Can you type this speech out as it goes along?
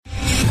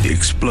The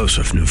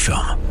explosive new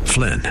film,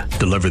 Flynn,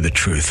 deliver the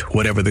truth,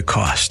 whatever the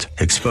cost,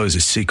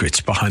 exposes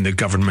secrets behind the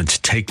government's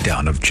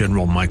takedown of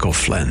General Michael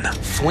Flynn.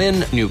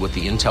 Flynn knew what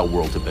the intel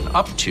world had been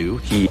up to.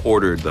 He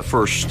ordered the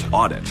first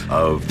audit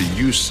of the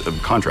use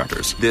of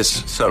contractors.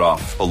 This set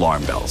off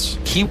alarm bells.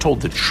 He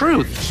told the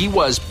truth. He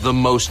was the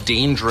most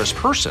dangerous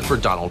person for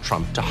Donald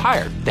Trump to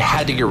hire. They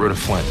had to get rid of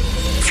Flynn.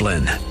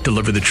 Flynn,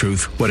 deliver the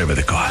truth, whatever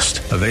the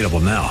cost. Available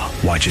now.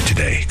 Watch it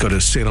today. Go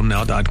to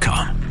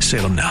salemnow.com.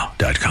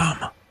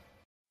 salemnow.com.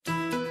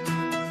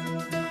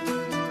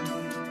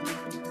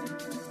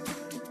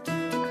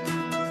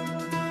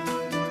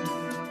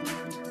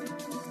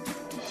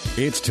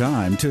 It's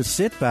time to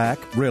sit back,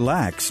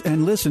 relax,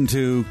 and listen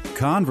to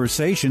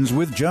Conversations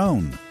with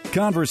Joan.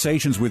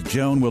 Conversations with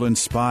Joan will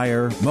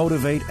inspire,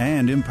 motivate,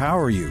 and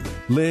empower you.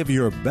 Live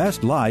your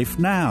best life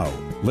now.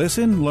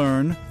 Listen,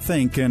 learn,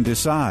 think, and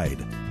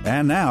decide.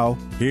 And now,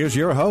 here's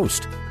your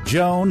host,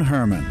 Joan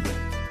Herman.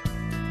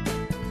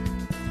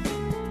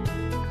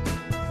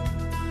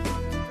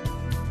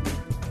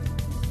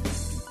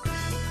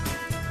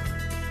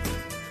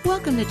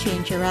 Welcome to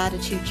Change Your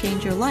Attitude,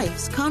 Change Your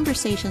Life's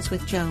Conversations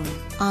with Joan.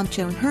 I'm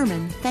Joan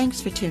Herman. Thanks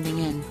for tuning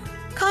in.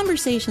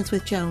 Conversations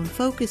with Joan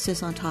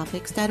focuses on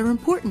topics that are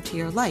important to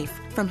your life,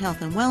 from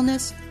health and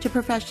wellness to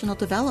professional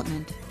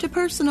development to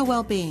personal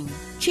well-being.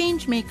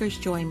 Change makers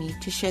join me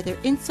to share their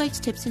insights,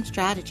 tips, and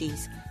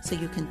strategies so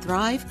you can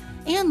thrive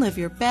and live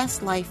your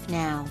best life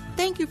now.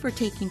 Thank you for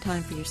taking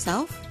time for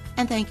yourself,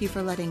 and thank you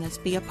for letting us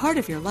be a part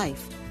of your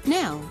life.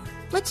 Now,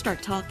 let's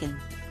start talking.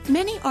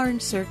 Many are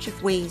in search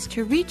of ways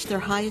to reach their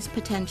highest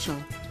potential.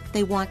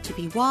 They want to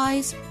be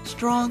wise,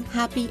 strong,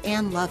 happy,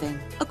 and loving.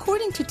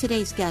 According to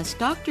today's guest,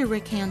 Dr.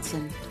 Rick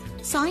Hansen,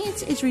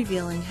 science is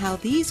revealing how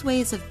these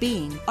ways of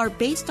being are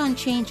based on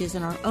changes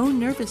in our own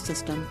nervous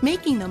system,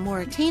 making them more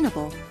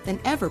attainable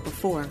than ever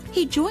before.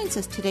 He joins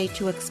us today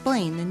to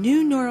explain the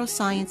new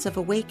neuroscience of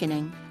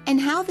awakening and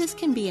how this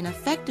can be an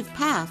effective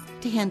path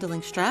to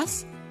handling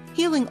stress,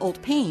 healing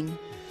old pain,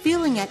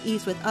 feeling at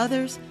ease with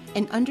others,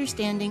 and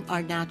understanding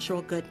our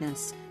natural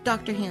goodness.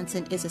 Dr.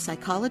 Hansen is a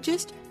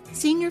psychologist,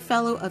 senior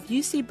fellow of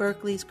UC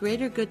Berkeley's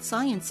Greater Good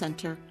Science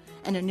Center,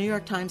 and a New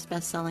York Times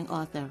bestselling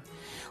author.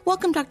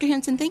 Welcome, Dr.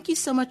 Hansen. Thank you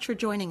so much for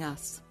joining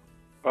us.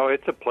 Oh,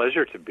 it's a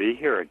pleasure to be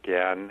here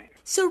again.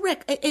 So,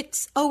 Rick,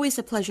 it's always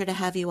a pleasure to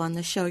have you on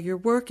the show. Your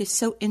work is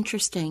so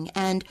interesting,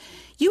 and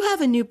you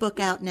have a new book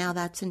out now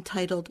that's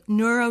entitled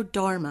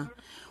Neurodharma.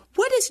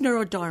 What is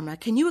Neurodharma?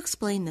 Can you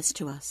explain this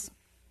to us?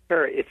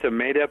 Sure. It's a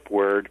made-up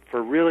word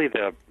for really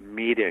the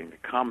meeting, the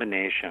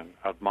combination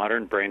of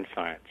modern brain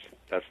science,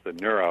 that's the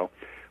neuro,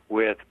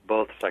 with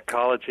both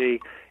psychology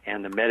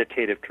and the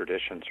meditative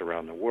traditions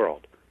around the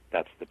world.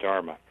 That's the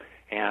Dharma.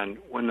 And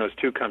when those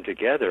two come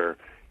together,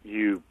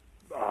 you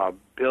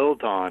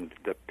build on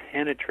the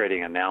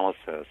penetrating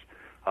analysis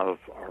of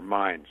our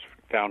minds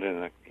found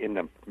in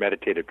the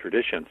meditative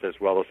traditions as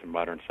well as in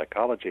modern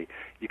psychology.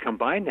 You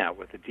combine that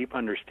with a deep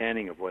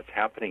understanding of what's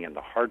happening in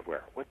the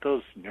hardware, what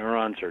those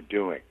neurons are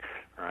doing,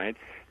 right?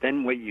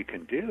 Then what you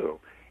can do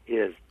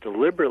is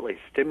deliberately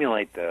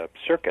stimulate the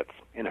circuits,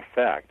 in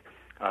effect,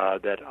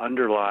 that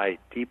underlie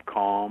deep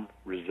calm,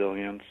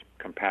 resilience,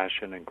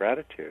 compassion, and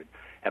gratitude.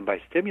 And by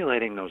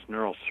stimulating those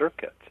neural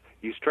circuits,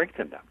 you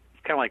strengthen them.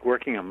 It's kind of like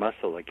working a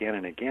muscle again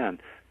and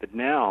again, but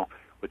now,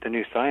 with the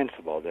new science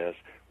of all this,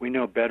 we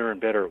know better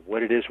and better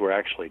what it is we're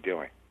actually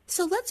doing.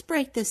 So let's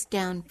break this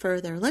down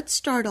further. Let's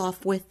start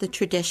off with the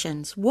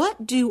traditions.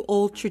 What do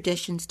old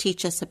traditions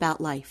teach us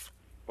about life?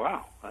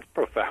 Wow, that's a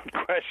profound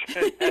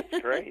question. That's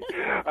great.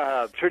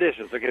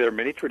 Traditions. Okay, there are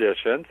many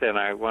traditions, and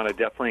I want to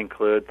definitely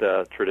include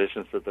the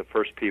traditions of the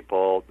first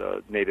people,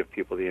 the native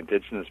people, the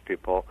indigenous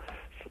people,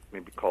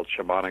 maybe called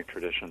shamanic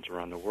traditions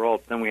around the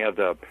world. Then we have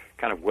the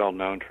kind of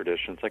well-known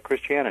traditions like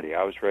Christianity.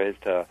 I was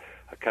raised a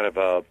kind of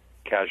a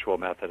casual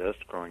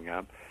Methodist growing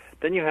up.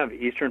 Then you have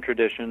Eastern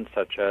traditions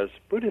such as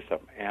Buddhism.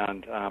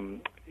 And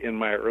in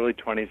my early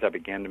 20s, I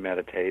began to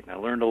meditate, and I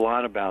learned a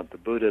lot about the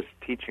Buddha's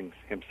teachings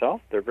himself.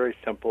 They're very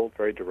simple,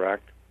 very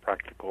direct,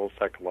 practical,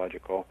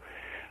 psychological.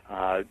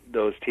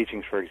 Those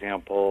teachings, for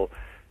example,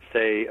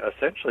 say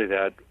essentially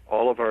that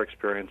all of our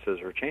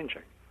experiences are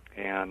changing.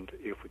 And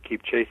if we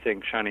keep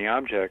chasing shiny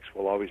objects,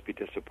 we'll always be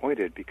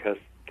disappointed because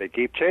they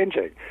keep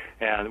changing.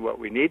 And what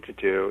we need to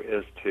do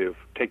is to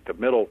take the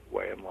middle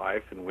way in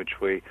life in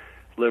which we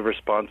live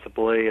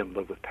responsibly and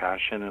live with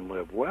passion and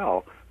live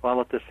well, while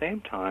at the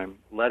same time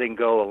letting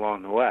go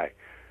along the way.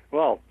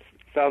 Well,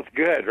 sounds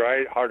good,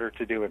 right? Harder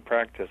to do in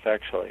practice,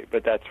 actually.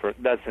 But that's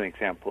an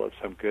example of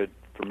some good,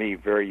 for me,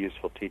 very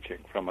useful teaching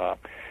from an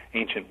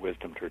ancient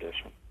wisdom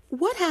tradition.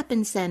 What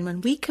happens then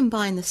when we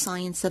combine the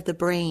science of the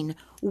brain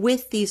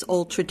with these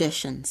old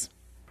traditions?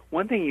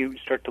 One thing you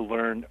start to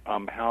learn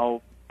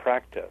how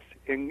practice,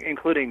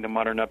 including the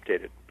modern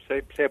updated.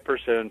 Say a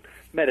person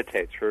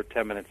meditates for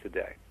 10 minutes a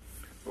day,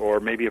 or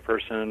maybe a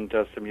person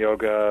does some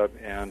yoga,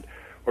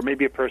 or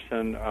maybe a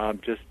person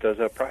just does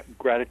a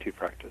gratitude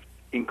practice.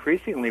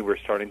 Increasingly, we're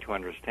starting to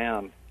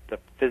understand the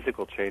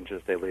physical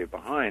changes they leave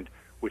behind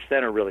which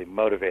then are really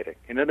motivating.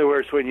 In other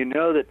words, when you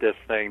know that this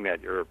thing that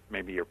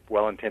maybe your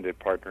well-intended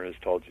partner has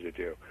told you to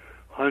do,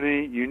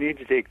 honey, you need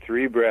to take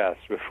 3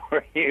 breaths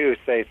before you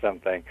say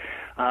something.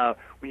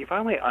 When you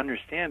finally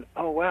understand,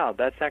 oh, wow,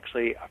 that's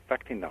actually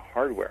affecting the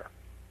hardware.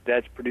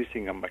 That's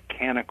producing a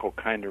mechanical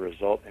kind of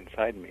result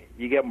inside me.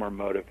 You get more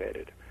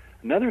motivated.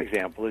 Another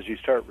example is you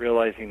start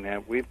realizing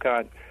that we've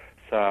got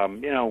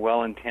some,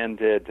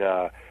 well-intended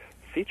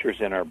features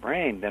in our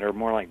brain that are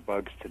more like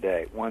bugs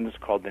today. One is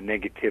called the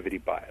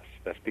negativity bias.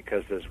 That's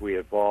because as we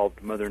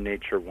evolved, Mother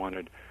Nature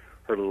wanted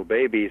her little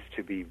babies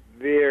to be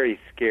very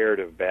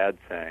scared of bad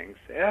things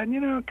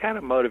and, kind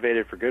of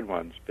motivated for good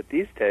ones. But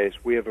these days,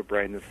 we have a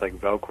brain that's like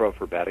Velcro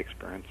for bad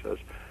experiences,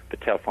 but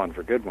Teflon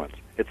for good ones.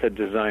 It's a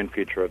design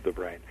feature of the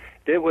brain.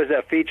 It was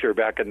a feature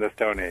back in the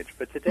Stone Age,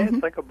 but today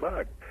it's like a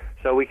bug.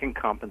 So we can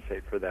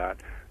compensate for that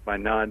by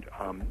not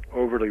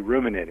overly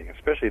ruminating,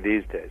 especially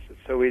these days. It's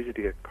so easy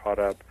to get caught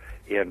up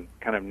in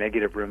kind of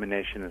negative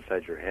rumination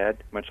inside your head,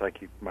 much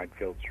like you might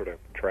feel sort of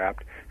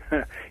trapped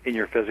in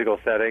your physical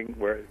setting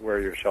where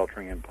you're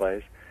sheltering in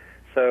place.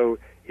 So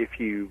if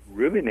you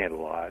ruminate a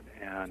lot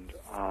and,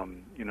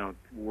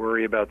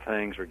 worry about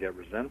things or get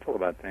resentful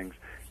about things,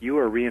 you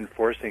are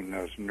reinforcing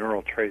those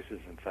neural traces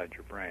inside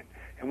your brain.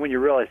 And when you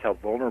realize how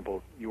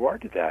vulnerable you are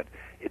to that,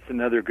 it's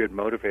another good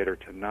motivator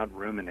to not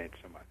ruminate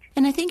so much.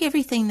 And I think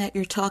everything that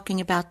you're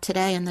talking about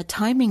today and the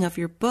timing of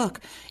your book,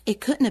 it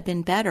couldn't have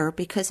been better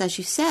because, as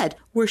you said,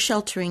 we're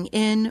sheltering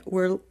in,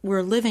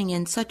 we're living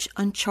in such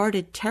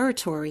uncharted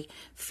territory,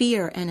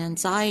 fear and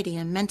anxiety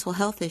and mental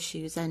health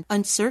issues and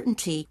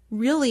uncertainty.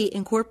 Really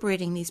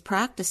incorporating these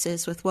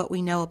practices with what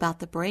we know about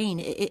the brain,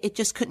 it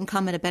just couldn't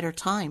come at a better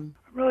time.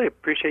 I really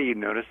appreciate you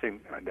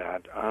noticing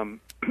that.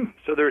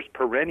 So there's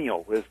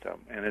perennial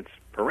wisdom, and it's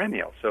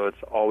perennial, so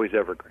it's always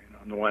evergreen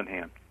on the one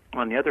hand.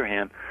 On the other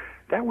hand,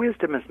 that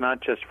wisdom is not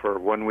just for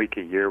 1 week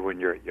a year when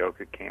you're at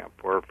yoga camp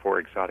or for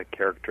exotic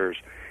characters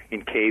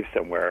in caves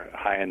somewhere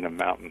high in the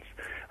mountains.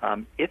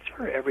 It's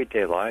for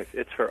everyday life.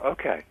 It's for,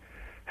 okay,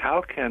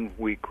 how can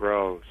we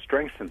grow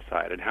strengths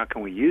inside, and how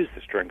can we use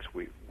the strengths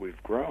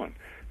we've grown,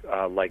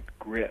 like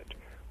grit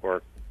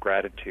or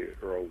gratitude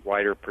or a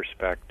wider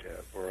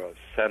perspective or a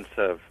sense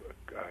of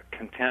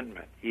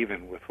contentment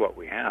even with what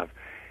we have.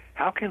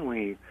 How can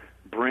we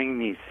bring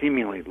these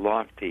seemingly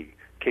lofty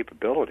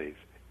capabilities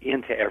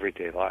into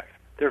everyday life?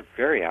 They're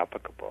very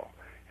applicable.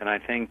 And I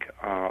think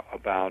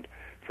about,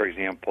 for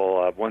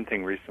example, one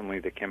thing recently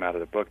that came out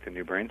of the book, The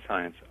New Brain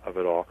Science of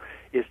it all,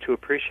 is to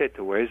appreciate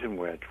the ways in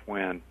which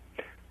when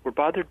we're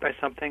bothered by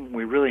something,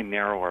 we really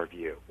narrow our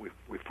view.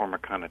 We form a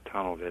kind of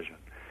tunnel vision.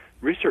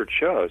 Research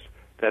shows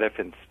that if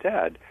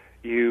instead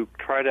you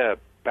try to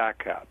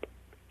back up,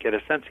 get a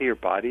sense of your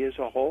body as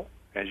a whole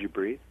as you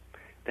breathe,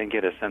 then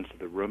get a sense of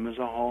the room as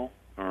a whole,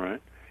 all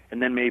right,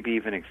 and then maybe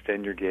even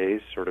extend your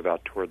gaze sort of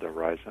out toward the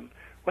horizon,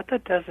 what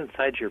that does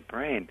inside your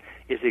brain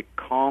is it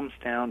calms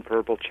down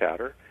verbal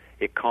chatter.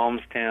 It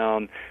calms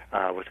down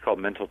what's called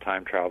mental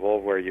time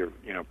travel, where you're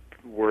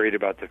worried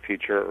about the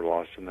future or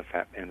lost in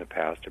the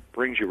past. It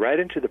brings you right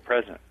into the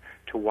present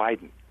to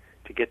widen,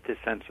 to get this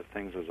sense of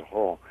things as a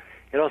whole.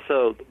 It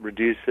also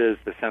reduces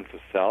the sense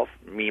of self,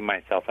 me,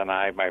 myself, and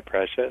I, my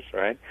precious,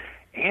 right?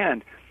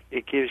 And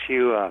it gives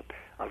you a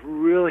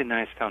really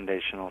nice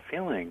foundational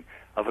feeling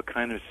of a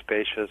kind of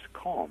spacious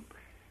calm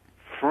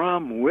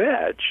from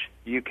which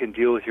you can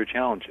deal with your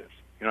challenges.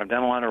 I've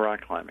done a lot of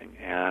rock climbing,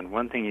 and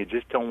one thing you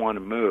just don't want to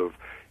move,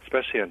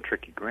 especially on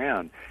tricky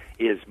ground,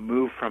 is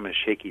move from a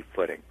shaky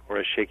footing or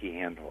a shaky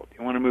handhold.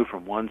 You want to move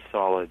from one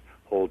solid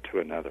hold to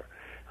another.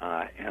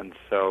 And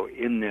so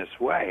in this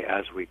way,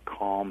 as we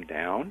calm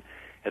down,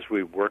 as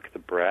we work the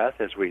breath,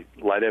 as we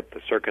light up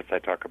the circuits I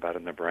talk about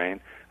in the brain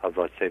of,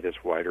 let's say,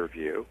 this wider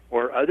view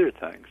or other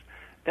things,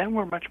 then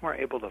we're much more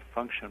able to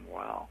function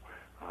well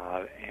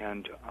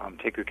and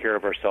take good care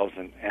of ourselves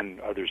and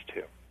others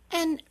too.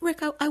 And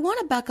Rick, I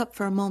want to back up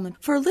for a moment.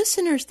 For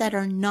listeners that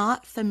are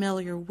not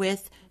familiar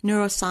with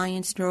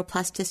neuroscience,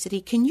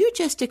 neuroplasticity, can you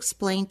just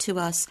explain to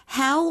us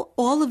how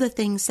all of the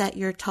things that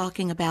you're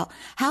talking about,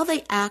 how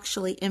they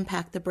actually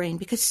impact the brain?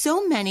 Because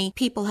so many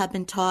people have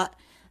been taught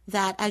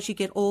that as you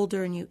get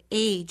older and you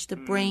age, the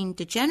brain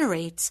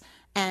degenerates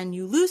and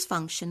you lose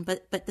function,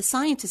 but the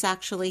science is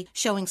actually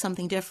showing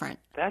something different.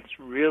 That's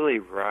really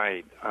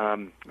right.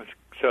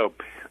 So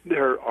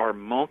there are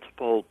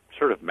multiple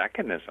sort of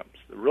mechanisms,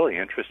 really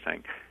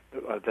interesting,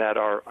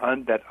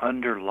 that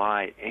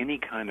underlie any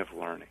kind of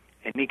learning,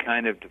 any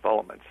kind of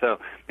development. So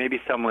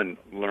maybe someone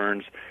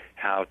learns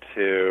how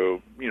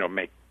to,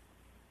 make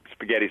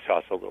spaghetti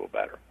sauce a little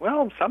better.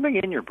 Well, something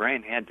in your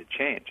brain had to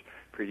change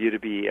for you to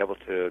be able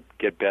to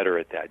get better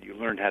at that. You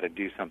learned how to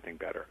do something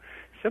better.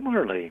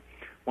 Similarly,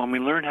 when we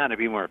learn how to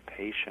be more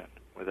patient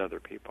with other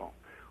people,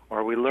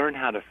 or we learn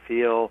how to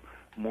feel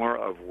more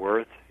of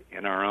worth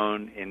in our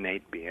own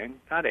innate being,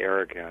 not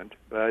arrogant,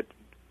 but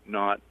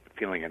not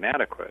feeling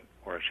inadequate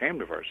or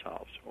ashamed of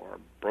ourselves or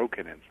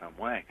broken in some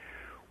way,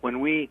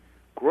 when we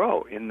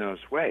grow in those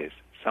ways,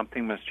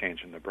 something must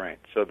change in the brain.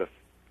 So the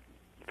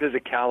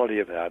physicality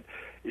of that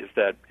is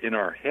that in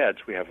our heads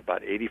we have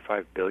about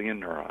 85 billion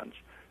neurons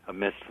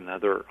amidst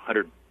another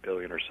 100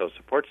 billion or so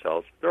support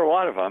cells. There are a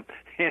lot of them,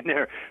 and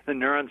the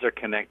neurons are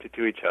connected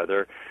to each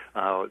other,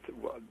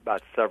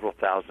 about several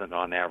thousand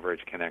on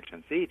average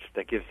connections each.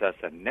 That gives us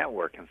a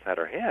network inside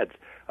our heads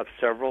of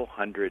several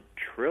 100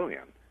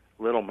 trillion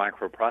little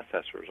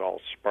microprocessors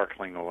all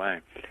sparkling away.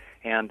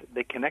 And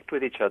they connect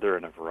with each other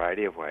in a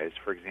variety of ways.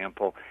 For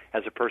example,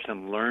 as a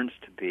person learns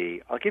to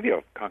be, I'll give you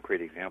a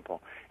concrete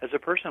example. As a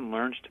person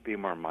learns to be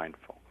more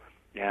mindful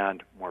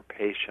and more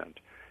patient,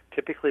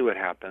 typically what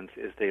happens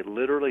is they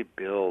literally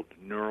build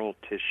neural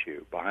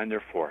tissue behind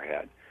their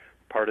forehead,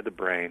 part of the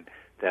brain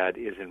that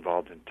is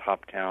involved in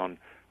top-down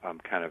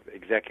kind of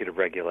executive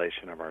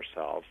regulation of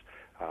ourselves,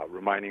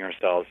 reminding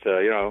ourselves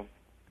to,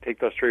 take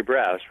those 3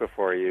 breaths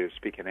before you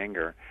speak in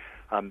anger.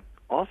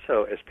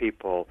 Also, as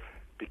people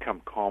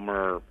become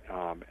calmer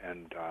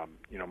and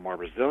more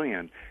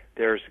resilient,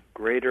 there's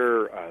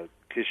greater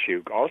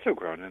tissue also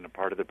grown in a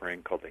part of the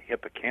brain called the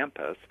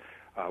hippocampus,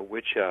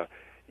 which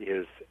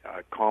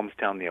calms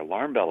down the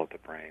alarm bell of the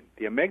brain,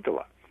 the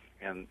amygdala.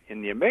 And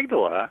in the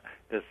amygdala,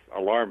 this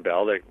alarm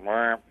bell that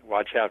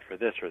watch out for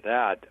this or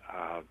that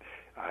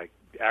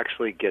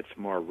actually gets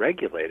more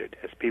regulated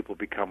as people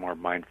become more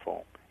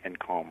mindful and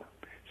calmer.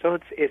 So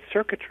it's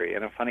circuitry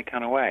in a funny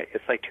kind of way.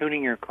 It's like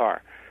tuning your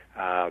car.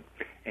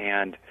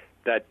 And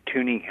that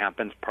tuning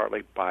happens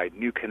partly by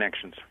new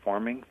connections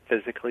forming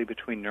physically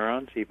between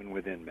neurons, even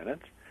within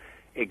minutes.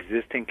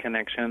 Existing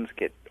connections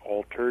get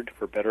altered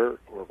for better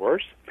or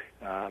worse.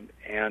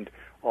 And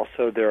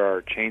also there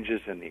are changes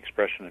in the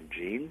expression of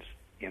genes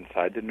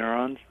inside the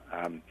neurons.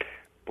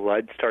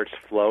 Blood starts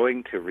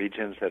flowing to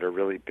regions that are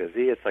really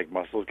busy. It's like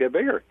muscles get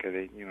bigger because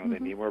they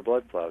need more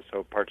blood flow.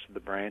 So parts of the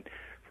brain,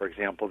 for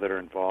example, that are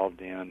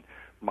involved in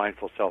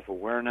mindful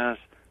self-awareness,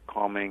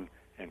 calming,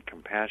 and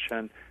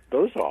compassion,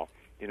 those all,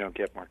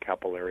 get more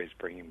capillaries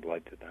bringing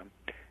blood to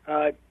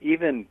them.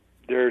 Even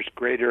there's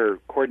greater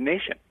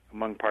coordination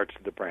among parts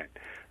of the brain.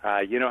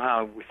 You know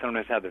how we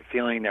sometimes have the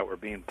feeling that we're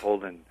being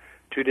pulled in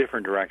 2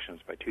 different directions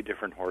by 2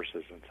 different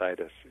horses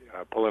inside us,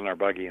 pulling our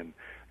buggy in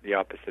the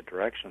opposite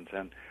directions.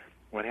 And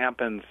what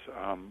happens,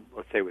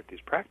 let's say with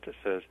these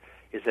practices,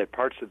 is that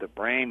parts of the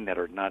brain that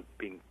are not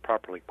being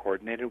properly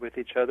coordinated with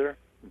each other,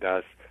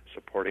 thus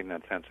supporting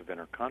that sense of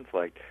inner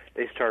conflict,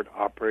 they start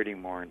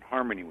operating more in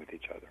harmony with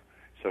each other.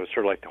 So it's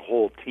sort of like the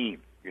whole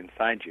team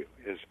inside you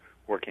is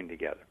working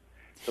together.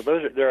 So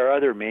there are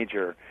other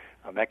major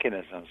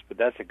mechanisms, but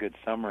that's a good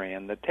summary.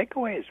 And the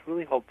takeaway is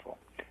really hopeful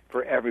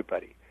for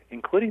everybody,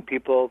 including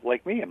people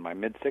like me in my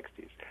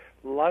mid-60s.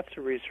 Lots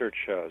of research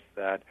shows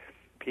that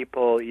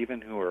people,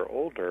 even who are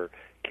older,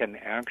 can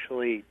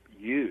actually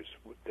use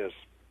this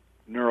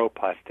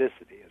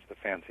neuroplasticity, is the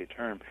fancy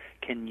term,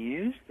 can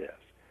use this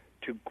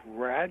to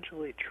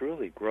gradually,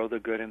 truly grow the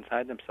good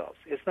inside themselves.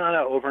 It's not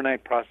an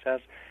overnight process.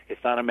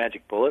 It's not a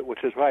magic bullet,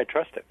 which is why I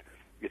trust it.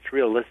 It's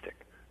realistic,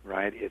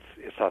 right?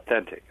 It's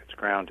authentic. It's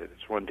grounded.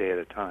 It's one day at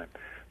a time.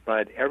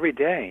 But every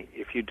day,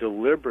 if you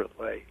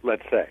deliberately,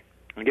 let's say,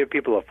 and give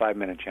people a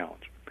 5-minute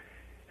challenge,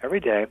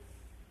 every day,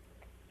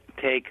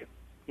 take,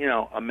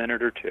 a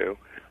minute or 2,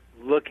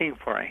 looking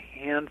for a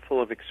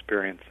handful of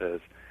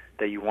experiences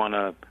that you want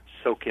to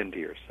soak into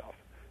yourself.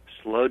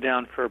 Slow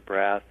down for a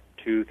breath,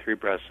 2-3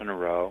 breaths in a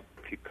row,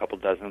 a couple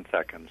dozen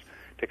seconds,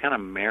 to kind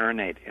of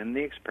marinate in the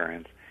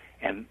experience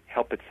and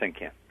help it sink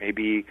in.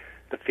 Maybe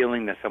the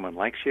feeling that someone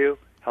likes you,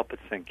 help it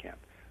sink in.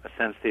 A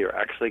sense that you're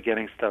actually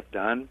getting stuff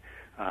done,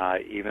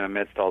 even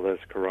amidst all this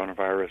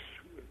coronavirus,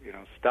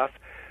 stuff,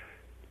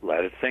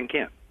 let it sink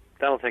in.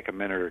 That'll take a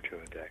minute or 2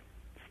 a day.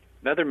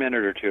 Another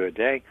minute or 2 a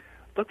day,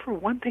 look for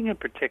one thing in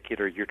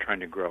particular you're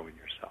trying to grow in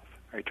yourself.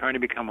 Are you trying to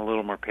become a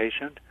little more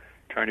patient?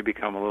 Trying to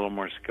become a little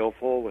more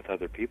skillful with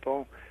other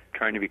people?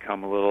 Trying to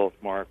become a little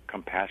more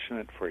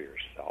compassionate for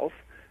yourself?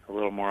 A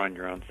little more on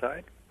your own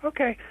side?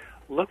 Okay,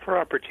 look for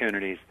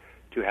opportunities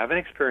to have an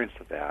experience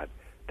of that,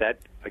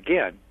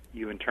 again,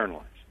 you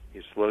internalize.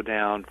 You slow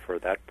down for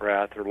that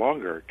breath or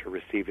longer to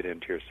receive it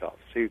into yourself.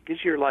 So it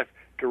gives your life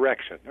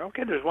direction.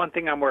 Okay, there's one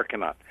thing I'm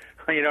working on.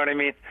 You know what I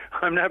mean?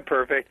 I'm not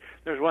perfect.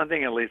 There's one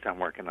thing at least I'm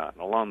working on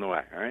along the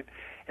way, all right?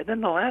 And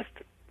then the last,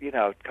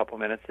 couple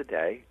minutes a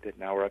day, that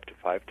now we're up to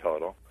 5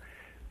 total,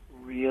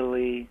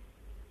 really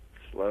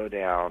slow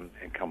down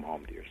and come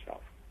home to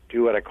yourself.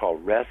 Do what I call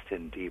rest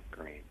in deep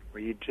green,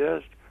 where you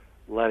just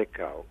let it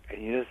go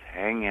and you just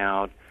hang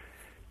out.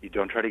 You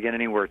don't try to get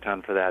any work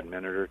done for that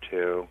minute or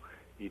 2.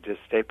 You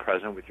just stay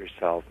present with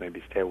yourself,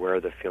 maybe stay aware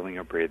of the feeling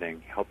of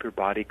breathing, help your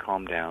body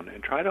calm down,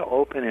 and try to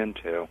open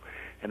into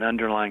an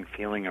underlying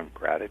feeling of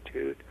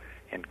gratitude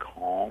and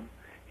calm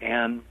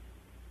and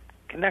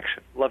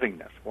connection,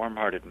 lovingness,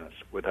 warm-heartedness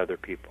with other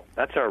people.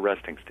 That's our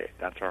resting state.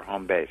 That's our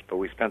home base. But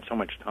we spend so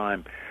much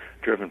time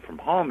driven from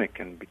home, it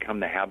can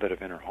become the habit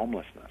of inner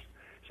homelessness.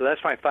 So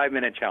that's my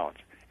 5-minute challenge.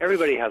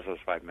 Everybody has those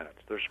 5 minutes.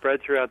 They're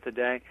spread throughout the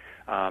day,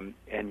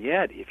 and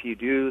yet if you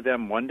do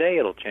them one day,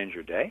 it'll change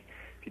your day.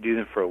 If you do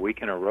them for a week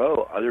in a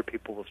row, other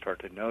people will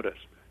start to notice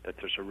that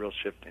there's a real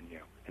shift in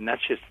you. And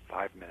that's just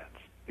 5 minutes,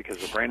 because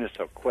the brain is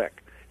so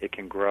quick. It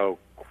can grow,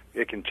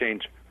 it can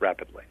change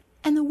rapidly.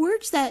 And the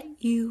words that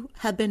you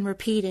have been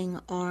repeating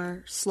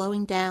are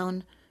slowing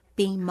down,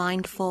 being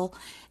mindful.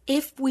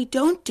 If we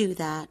don't do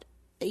that,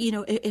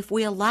 if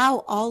we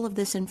allow all of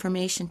this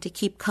information to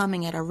keep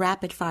coming at a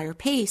rapid-fire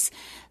pace,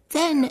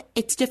 then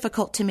it's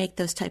difficult to make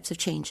those types of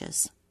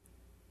changes.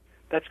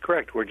 That's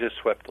correct. We're just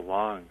swept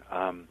along.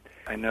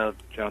 I know,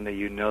 Joan, that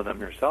you know them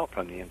yourself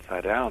from the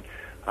inside out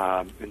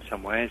in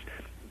some ways.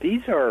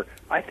 These are,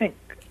 I think,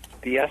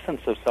 the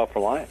essence of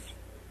self-reliance.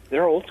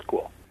 They're old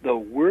school. The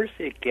worse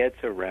it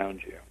gets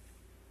around you,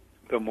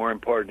 the more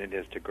important it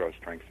is to grow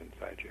strength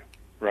inside you,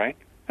 right?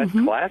 That's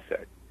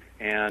classic.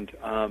 And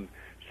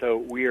so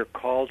we are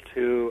called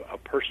to a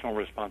personal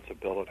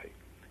responsibility,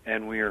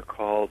 and we are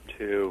called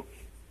to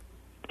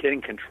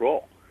getting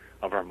control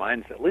of our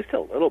minds at least a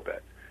little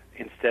bit,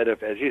 instead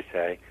of, as you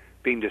say,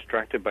 being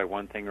distracted by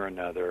one thing or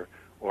another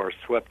or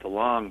swept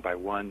along by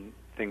one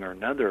thing or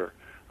another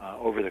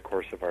over the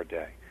course of our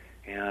day.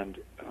 And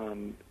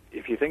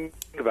if you think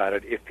about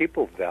it, if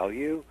people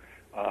value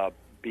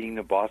being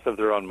the boss of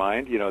their own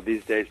mind,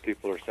 these days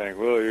people are saying,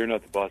 well, you're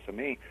not the boss of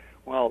me.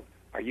 Well,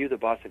 are you the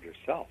boss of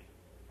yourself?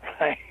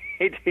 Right?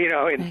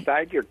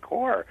 Inside your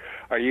core,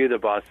 are you the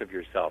boss of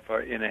yourself?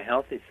 Or in a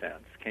healthy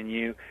sense,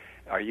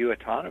 are you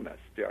autonomous?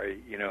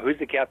 Who's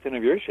the captain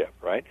of your ship,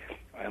 right?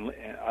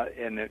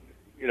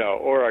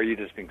 Or are you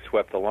just being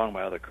swept along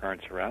by other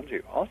currents around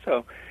you?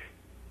 Also,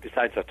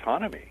 besides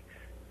autonomy,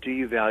 do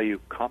you value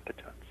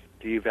competence?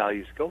 Do you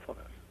value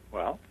skillfulness?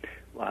 Well,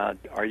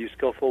 are you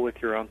skillful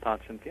with your own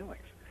thoughts and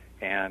feelings?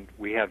 And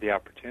we have the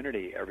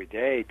opportunity every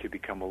day to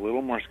become a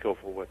little more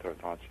skillful with our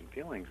thoughts and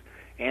feelings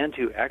and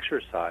to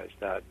exercise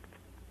that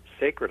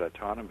sacred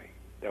autonomy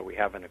that we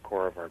have in the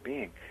core of our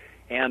being.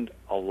 And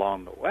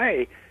along the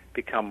way,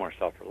 become more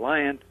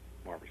self-reliant,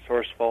 more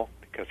resourceful,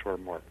 because we're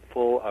more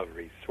full of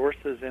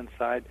resources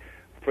inside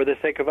for the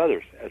sake of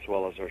others as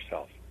well as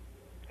ourselves.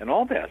 And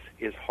all this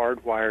is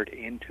hardwired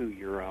into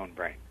your own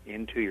brain,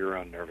 into your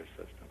own nervous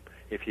system,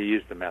 if you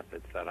use the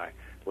methods that I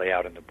lay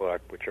out in the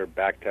book, which are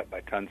backed up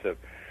by tons of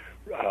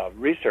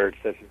research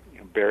that's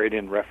buried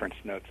in reference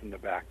notes in the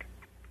back.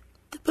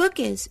 The book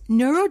is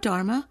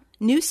Neurodharma,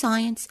 New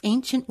Science,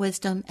 Ancient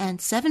Wisdom,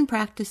 and 7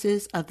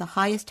 Practices of the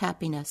Highest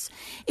Happiness.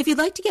 If you'd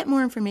like to get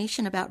more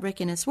information about Rick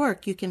and his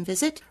work, you can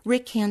visit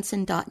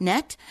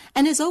rickhansen.net.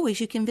 And as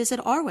always, you can visit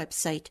our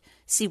website,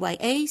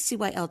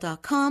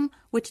 cyacyl.com,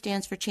 which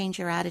stands for Change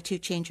Your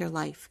Attitude, Change Your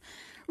Life.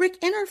 Rick,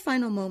 in our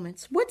final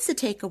moments, what's the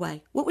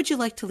takeaway? What would you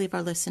like to leave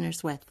our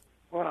listeners with?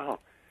 Well,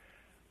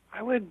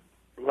 I would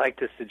like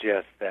to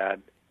suggest that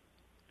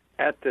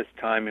at this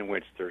time in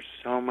which there's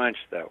so much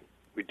that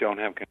we don't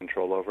have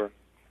control over,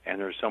 and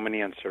there's so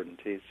many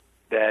uncertainties,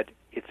 that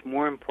it's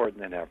more important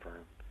than ever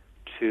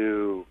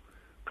to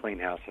clean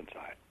house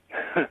inside.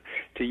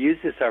 To use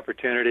this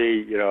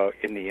opportunity,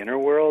 in the inner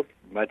world,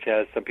 much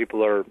as some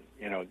people are,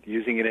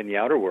 using it in the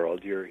outer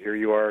world. Here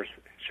you are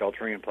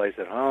sheltering in place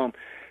at home.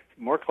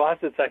 More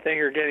closets, I think,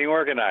 are getting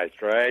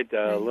organized, right?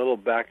 A little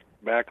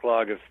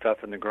backlog of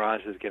stuff in the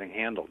garage is getting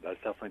handled. That's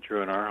definitely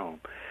true in our home.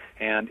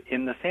 And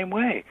in the same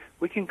way,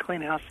 we can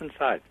clean house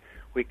inside.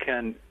 We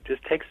can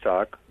just take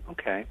stock.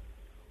 Okay,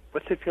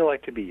 what's it feel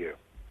like to be you?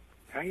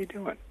 How are you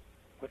doing?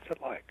 What's it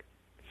like?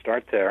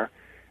 Start there.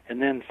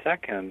 And then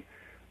second,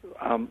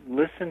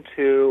 listen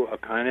to a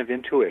kind of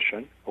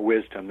intuition, a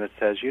wisdom that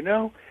says,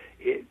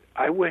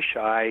 I wish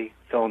I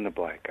fill in the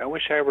blank. I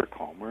wish I were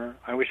calmer.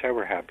 I wish I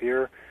were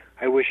happier.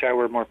 I wish I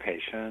were more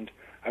patient.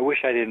 I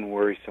wish I didn't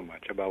worry so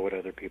much about what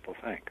other people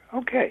think.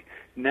 Okay,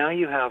 now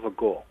you have a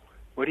goal.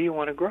 What do you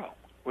want to grow?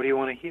 What do you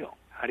want to heal?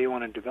 How do you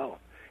want to develop?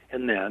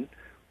 And then,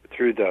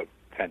 through the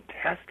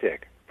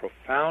fantastic,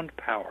 profound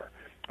power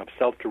of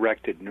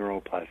self-directed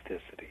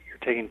neuroplasticity, you're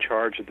taking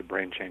charge of the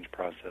brain change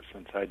process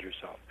inside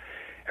yourself.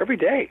 Every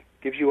day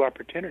gives you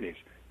opportunities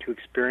to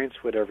experience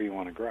whatever you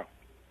want to grow.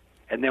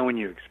 And then when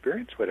you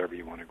experience whatever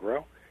you want to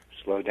grow,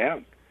 slow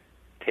down.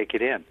 Take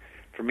it in.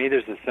 For me,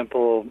 there's a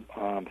simple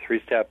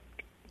 3-step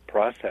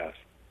process.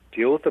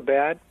 Deal with the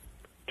bad,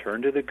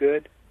 turn to the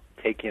good,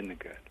 take in the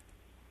good.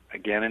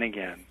 Again and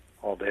again,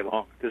 all day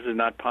long. This is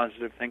not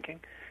positive thinking.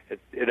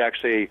 It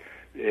actually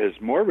is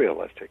more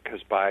realistic,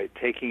 because by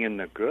taking in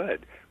the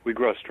good, we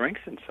grow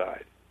strength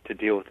inside to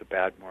deal with the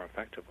bad more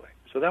effectively.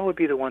 So that would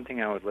be the one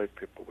thing I would leave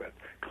people with.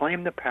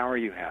 Claim the power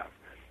you have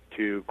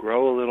to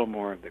grow a little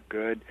more of the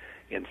good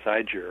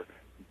inside your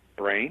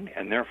brain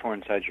and therefore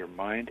inside your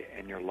mind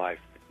and your life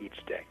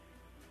each day.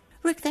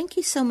 Rick, thank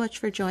you so much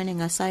for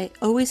joining us. I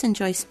always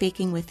enjoy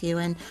speaking with you,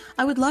 and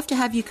I would love to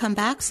have you come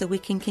back so we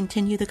can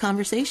continue the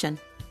conversation.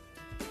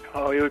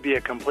 Oh, it would be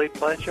a complete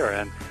pleasure.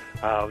 And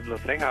the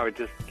thing I would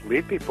just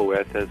leave people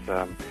with is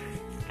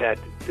that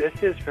this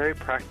is very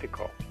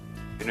practical.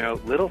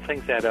 Little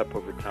things add up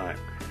over time,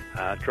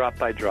 drop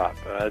by drop.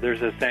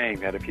 There's a saying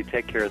that if you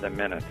take care of the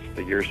minutes,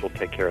 the years will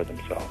take care of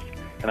themselves.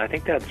 And I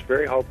think that's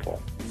very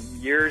hopeful.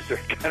 Years are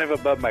kind of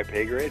above my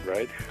pay grade,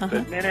 right?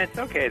 But minutes,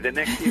 okay, the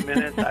next few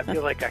minutes, I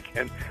feel like I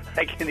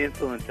can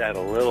influence that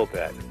a little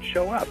bit.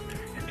 Show up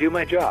and do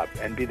my job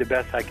and be the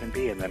best I can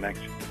be in the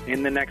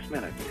next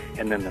minute.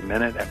 And then the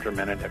minute after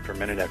minute after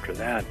minute after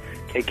that,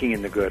 taking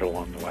in the good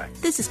along the way.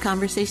 This is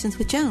Conversations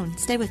with Joan.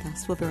 Stay with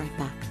us. We'll be right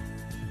back.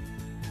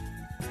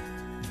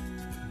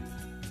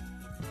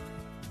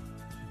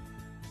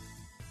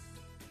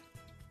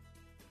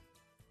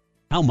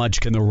 How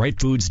much can the right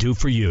foods do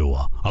for you?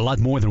 A lot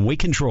more than we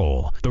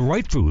control. The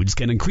right foods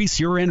can increase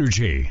your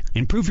energy,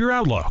 improve your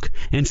outlook,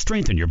 and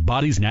strengthen your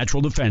body's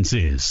natural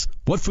defenses.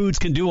 What foods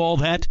can do all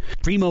that?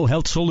 Primo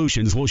Health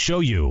Solutions will show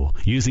you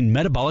using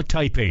metabolic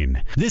typing.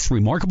 This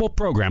remarkable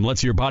program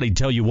lets your body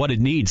tell you what it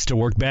needs to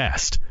work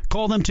best.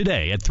 Call them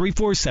today at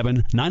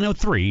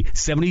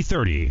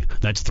 347-903-7030.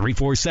 That's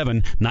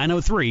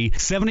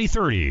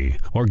 347-903-7030.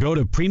 Or go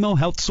to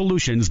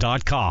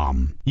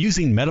PrimoHealthSolutions.com.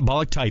 Using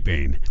metabolic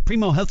typing,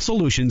 Primo Health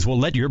Solutions will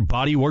let your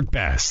body work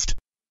best.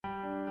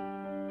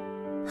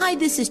 Hi,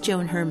 this is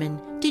Joan Herman.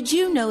 Did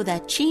you know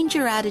that Change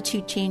Your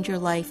Attitude, Change Your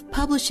Life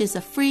publishes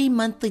a free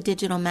monthly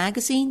digital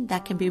magazine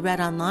that can be read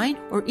online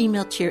or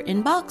emailed to your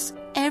inbox?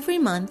 Every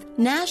month,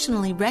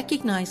 nationally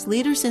recognized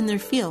leaders in their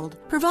field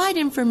provide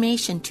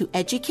information to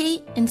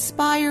educate,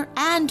 inspire,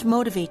 and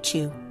motivate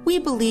you. We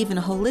believe in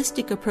a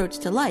holistic approach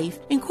to life,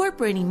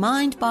 incorporating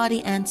mind,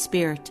 body, and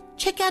spirit.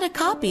 Check out a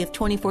copy of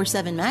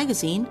 24/7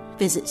 magazine,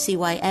 visit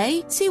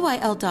CYACYL.com,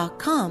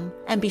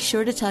 and be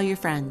sure to tell your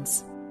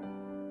friends.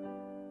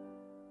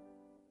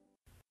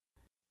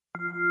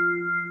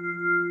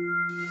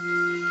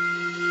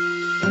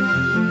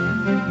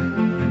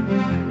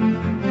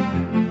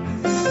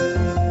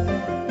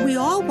 We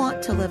all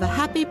want to live a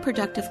happy,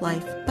 productive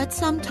life, but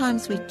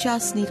sometimes we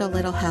just need a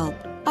little help.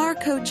 Our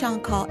Coach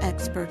on Call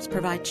experts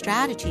provide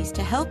strategies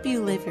to help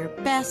you live your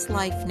best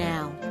life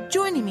now.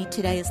 Joining me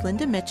today is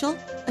Linda Mitchell,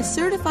 a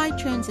certified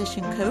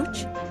transition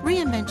coach,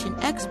 reinvention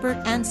expert,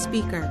 and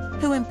speaker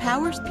who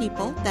empowers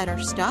people that are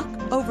stuck,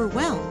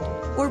 overwhelmed,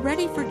 or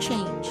ready for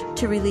change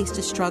to release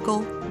the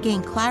struggle,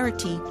 gain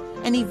clarity,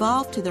 and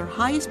evolve to their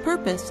highest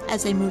purpose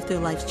as they move through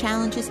life's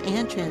challenges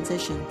and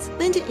transitions.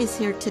 Linda is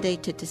here today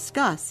to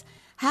discuss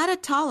how to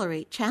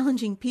tolerate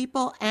challenging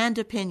people and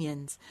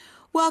opinions.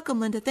 Welcome,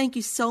 Linda. Thank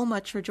you so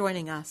much for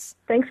joining us.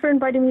 Thanks for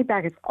inviting me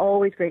back. It's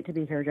always great to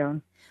be here,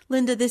 Joan.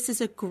 Linda, this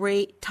is a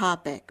great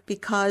topic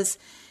because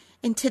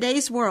in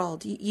today's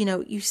world,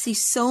 you see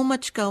so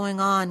much going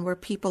on where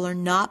people are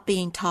not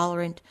being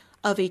tolerant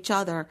of each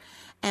other.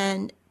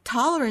 And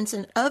tolerance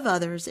of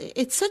others,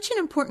 it's such an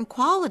important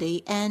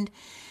quality, and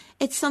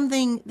it's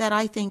something that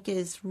I think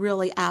is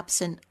really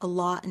absent a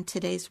lot in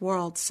today's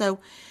world. So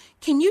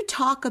can you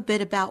talk a bit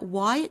about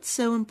why it's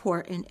so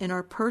important in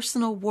our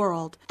personal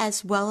world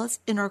as well as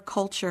in our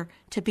culture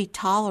to be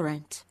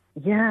tolerant?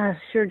 Yeah,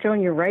 sure, Joan,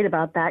 you're right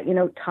about that.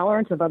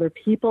 Tolerance of other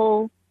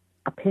people,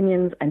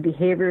 opinions, and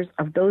behaviors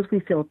of those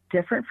we feel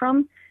different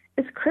from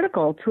is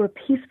critical to a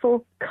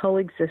peaceful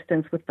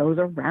coexistence with those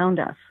around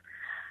us.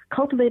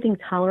 Cultivating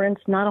tolerance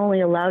not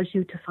only allows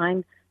you to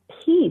find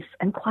peace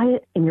and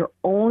quiet in your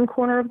own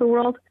corner of the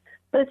world,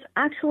 but it's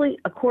actually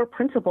a core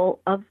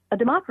principle of a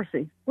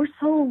democracy. We're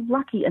so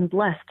lucky and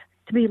blessed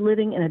to be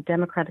living in a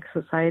democratic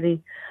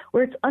society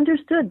where it's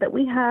understood that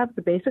we have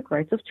the basic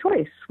rights of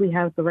choice. We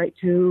have the right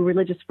to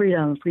religious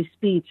freedom, free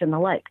speech, and the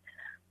like.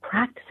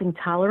 Practicing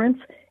tolerance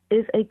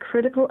is a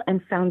critical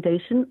and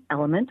foundation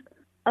element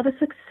of a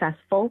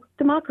successful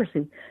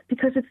democracy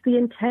because it's the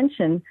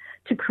intention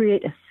to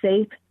create a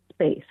safe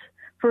space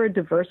for a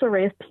diverse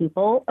array of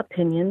people,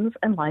 opinions,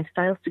 and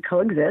lifestyles to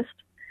coexist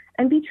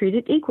and be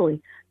treated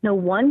equally. No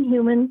one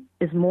human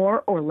is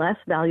more or less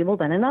valuable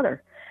than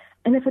another.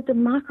 And if a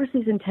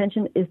democracy's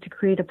intention is to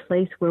create a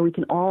place where we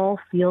can all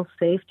feel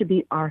safe to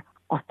be our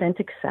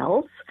authentic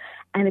selves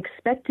and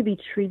expect to be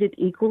treated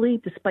equally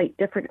despite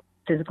different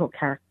physical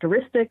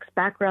characteristics,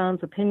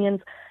 backgrounds, opinions,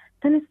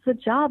 then it's the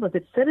job of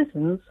its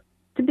citizens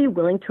to be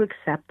willing to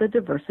accept the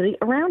diversity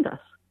around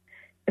us.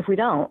 If we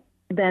don't,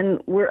 then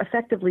we're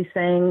effectively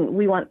saying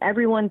we want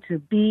everyone to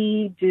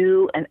be,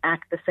 do, and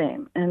act the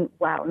same. And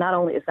wow, not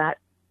only is that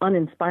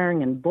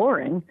uninspiring and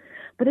boring,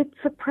 but it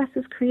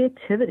suppresses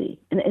creativity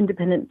and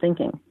independent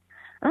thinking.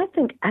 And I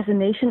think as a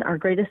nation, our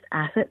greatest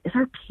asset is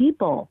our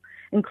people,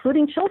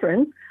 including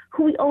children,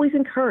 who we always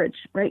encourage,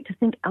 right, to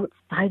think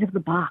outside of the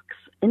box,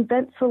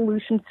 invent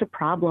solutions to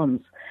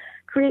problems,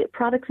 create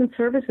products and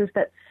services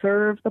that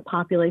serve the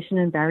population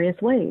in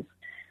various ways.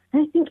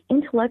 And I think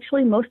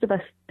intellectually, most of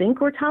us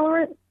think we're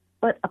tolerant,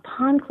 but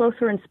upon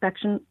closer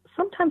inspection,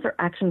 sometimes our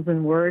actions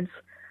and words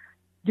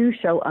do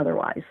show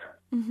otherwise.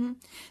 Mm-hmm.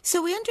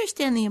 So we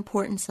understand the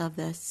importance of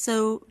this.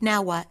 So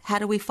now what? How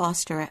do we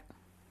foster it?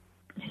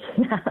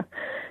 Yeah.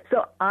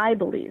 So I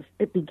believe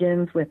it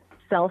begins with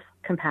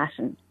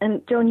self-compassion.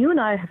 And Joan, you and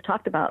I have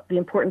talked about the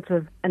importance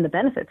of and the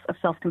benefits of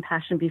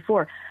self-compassion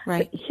before.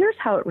 Right. But here's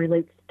how it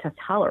relates to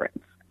tolerance.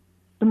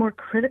 The more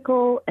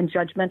critical and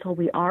judgmental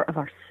we are of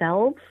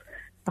ourselves,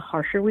 the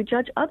harsher we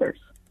judge others.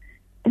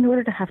 In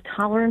order to have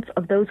tolerance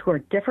of those who are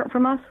different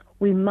from us,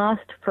 we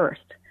must first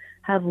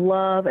have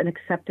love and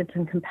acceptance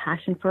and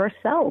compassion for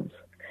ourselves.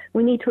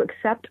 We need to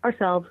accept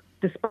ourselves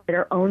despite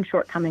our own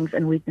shortcomings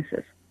and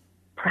weaknesses.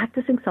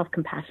 Practicing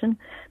self-compassion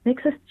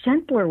makes us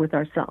gentler with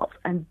ourselves,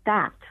 and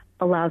that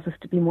allows us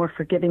to be more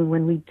forgiving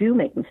when we do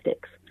make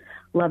mistakes.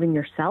 Loving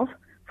yourself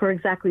for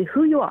exactly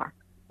who you are,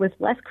 with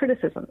less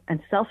criticism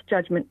and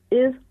self-judgment,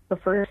 is the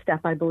first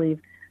step, I believe,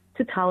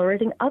 to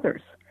tolerating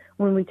others.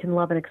 When we can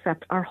love and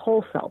accept our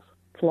whole selves,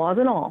 flaws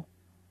and all,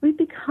 we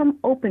become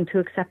open to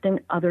accepting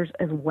others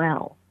as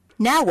well.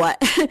 Now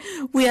what?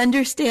 We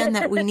understand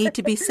that we need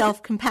to be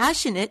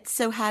self-compassionate,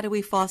 so how do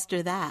we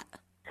foster that?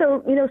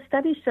 So,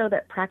 studies show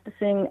that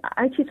practicing,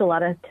 I teach a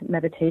lot of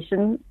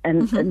meditation,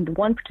 and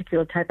one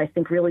particular type I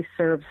think really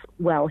serves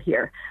well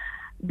here,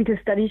 because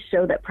studies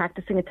show that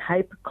practicing a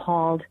type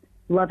called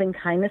loving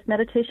kindness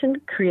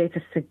meditation creates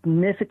a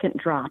significant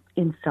drop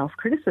in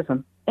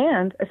self-criticism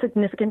and a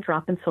significant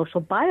drop in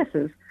social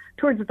biases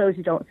towards those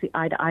you don't see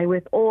eye to eye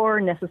with or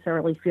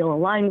necessarily feel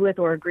aligned with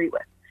or agree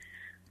with.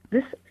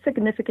 This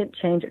significant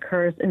change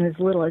occurs in as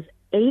little as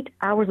 8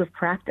 hours of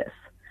practice.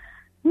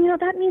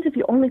 That means if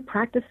you only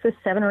practice this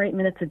 7 or 8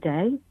 minutes a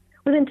day,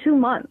 within 2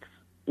 months,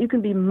 you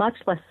can be much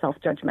less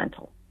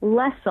self-judgmental,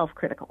 less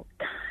self-critical,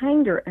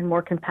 kinder and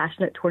more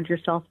compassionate towards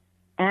yourself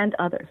and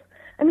others.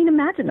 I mean,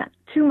 imagine that,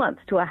 2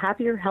 months to a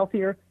happier,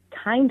 healthier,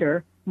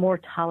 kinder, more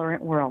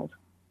tolerant world.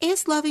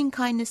 Is loving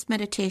kindness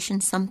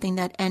meditation something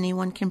that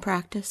anyone can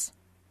practice?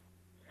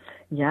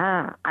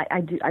 Yeah,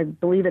 I do. I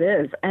believe it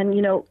is. And,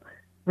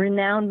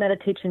 renowned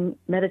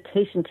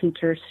meditation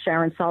teachers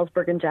Sharon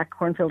Salzberg and Jack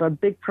Kornfield are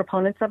big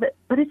proponents of it,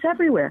 but it's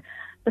everywhere.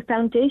 The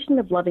foundation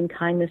of loving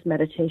kindness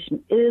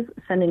meditation is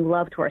sending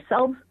love to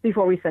ourselves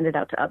before we send it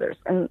out to others.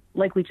 And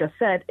like we just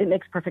said, it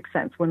makes perfect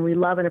sense. When we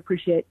love and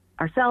appreciate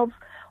ourselves,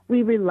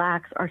 we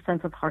relax our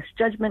sense of harsh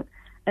judgment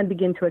and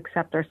begin to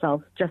accept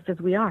ourselves just as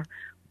we are.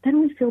 Then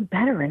we feel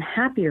better and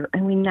happier,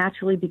 and we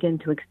naturally begin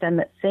to extend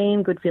that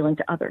same good feeling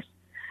to others.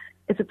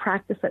 It's a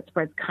practice that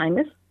spreads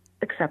kindness,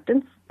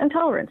 acceptance, and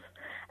tolerance.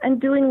 And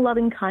doing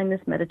loving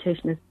kindness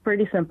meditation is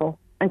pretty simple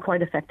and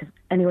quite effective.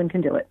 Anyone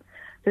can do it.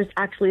 There's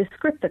actually a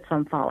script that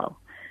some follow.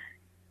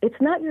 It's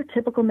not your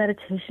typical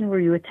meditation where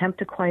you attempt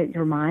to quiet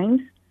your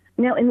mind.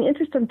 Now, in the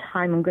interest of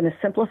time, I'm going to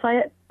simplify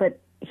it, but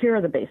here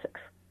are the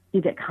basics.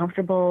 You get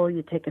comfortable,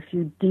 you take a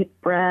few deep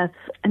breaths,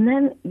 and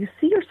then you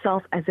see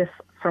yourself as if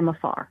from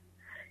afar.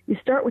 You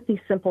start with these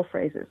simple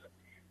phrases.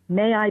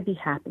 May I be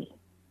happy.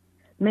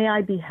 May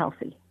I be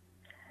healthy.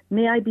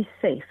 May I be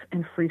safe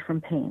and free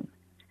from pain.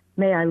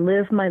 May I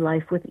live my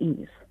life with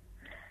ease.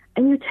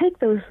 And you take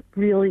them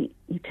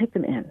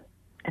in.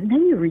 And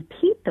then you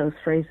repeat those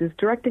phrases,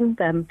 directing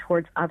them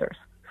towards others.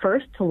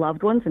 First to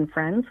loved ones and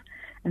friends,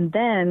 and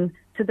then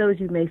to those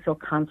you may feel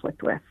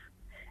conflict with.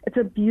 It's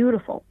a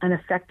beautiful and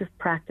effective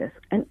practice,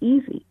 and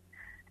easy,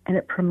 and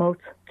it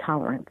promotes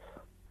tolerance.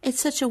 It's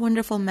such a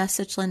wonderful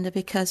message, Linda,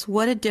 because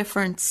what a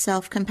difference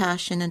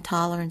self-compassion and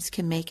tolerance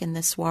can make in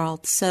this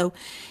world. So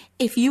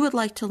if you would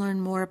like to learn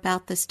more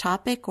about this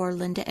topic or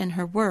Linda and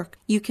her work,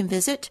 you can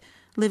visit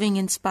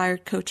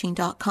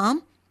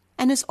livinginspiredcoaching.com.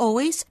 And as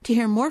always, to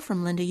hear more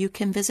from Linda, you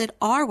can visit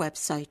our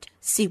website,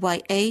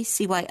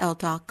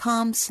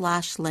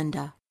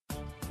 cyacyl.com/Linda.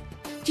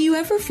 Do you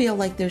ever feel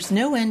like there's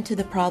no end to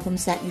the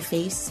problems that you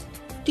face?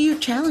 Do your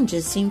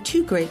challenges seem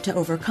too great to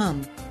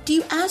overcome? Do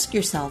you ask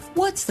yourself,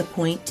 what's the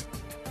point?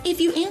 If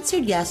you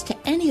answered yes to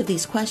any of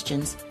these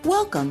questions,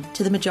 welcome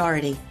to the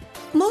majority.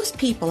 Most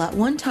people at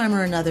one time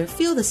or another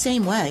feel the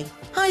same way.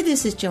 Hi,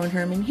 this is Joan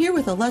Herman here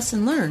with a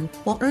lesson learned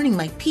while earning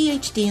my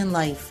PhD in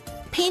life.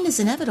 Pain is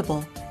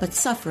inevitable, but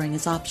suffering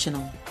is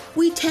optional.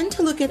 We tend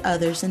to look at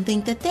others and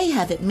think that they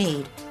have it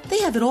made. They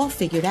have it all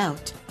figured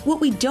out.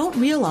 What we don't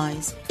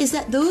realize is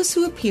that those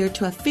who appear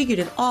to have figured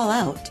it all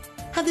out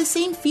have the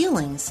same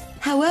feelings.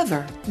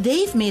 However,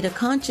 they've made a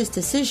conscious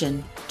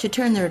decision to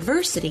turn their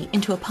adversity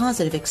into a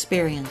positive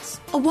experience.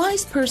 A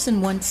wise person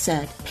once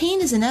said,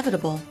 pain is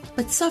inevitable,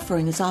 but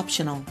suffering is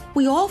optional.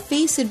 We all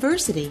face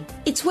adversity.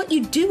 It's what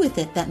you do with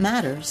it that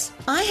matters.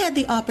 I had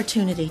the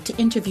opportunity to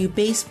interview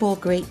baseball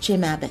great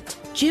Jim Abbott.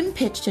 Jim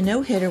pitched a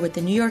no-hitter with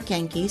the New York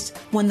Yankees,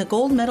 won the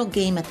gold medal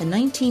game at the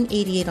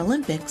 1988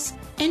 Olympics,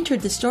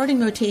 entered the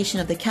starting rotation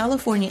of the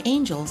California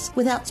Angels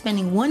without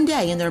spending one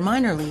day in their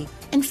minor league,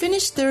 and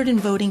finished third in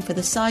voting for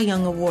the Cy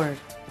Young Award.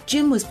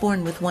 Jim was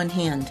born with one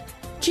hand.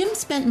 Jim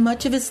spent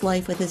much of his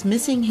life with his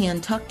missing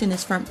hand tucked in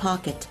his front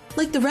pocket.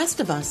 Like the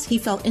rest of us, he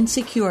felt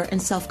insecure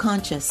and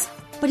self-conscious.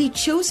 But he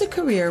chose a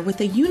career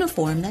with a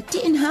uniform that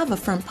didn't have a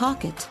front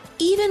pocket.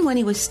 Even when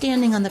he was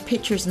standing on the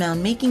pitcher's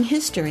mound making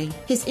history,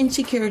 his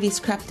insecurities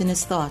crept in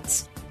his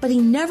thoughts. But he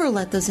never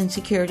let those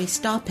insecurities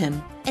stop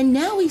him. And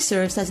now he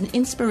serves as an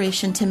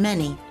inspiration to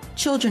many,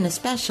 children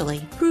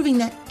especially, proving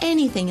that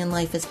anything in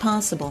life is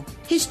possible.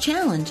 His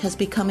challenge has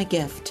become a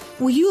gift.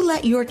 Will you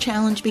let your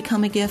challenge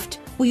become a gift?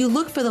 Will you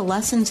look for the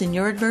lessons in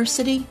your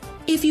adversity?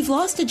 If you've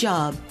lost a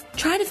job,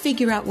 try to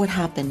figure out what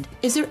happened.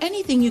 Is there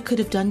anything you could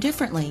have done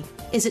differently?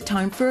 Is it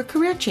time for a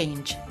career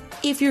change?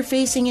 If you're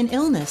facing an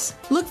illness,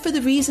 look for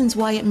the reasons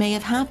why it may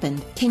have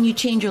happened. Can you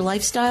change your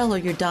lifestyle or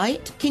your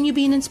diet? Can you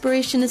be an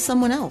inspiration to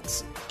someone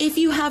else? If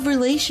you have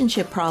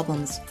relationship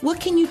problems, what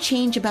can you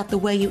change about the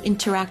way you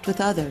interact with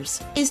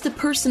others? Is the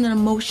person an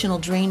emotional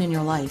drain in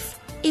your life?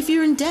 If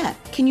you're in debt,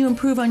 can you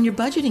improve on your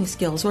budgeting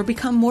skills or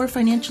become more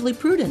financially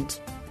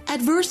prudent?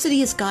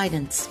 Adversity is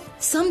guidance.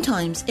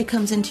 Sometimes it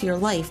comes into your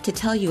life to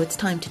tell you it's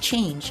time to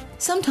change,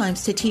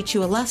 sometimes to teach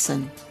you a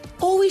lesson.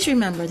 Always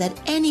remember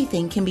that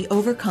anything can be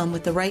overcome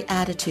with the right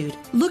attitude.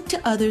 Look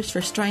to others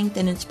for strength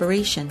and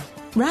inspiration.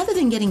 Rather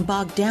than getting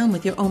bogged down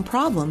with your own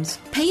problems,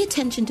 pay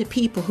attention to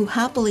people who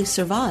happily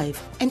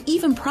survive and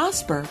even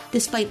prosper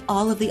despite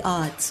all of the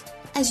odds.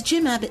 As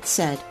Jim Abbott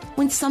said,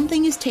 when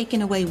something is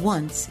taken away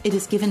once, it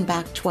is given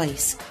back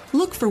twice.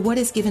 Look for what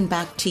is given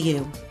back to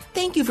you.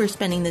 Thank you for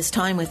spending this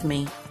time with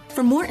me.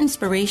 For more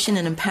inspiration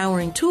and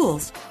empowering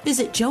tools,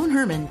 visit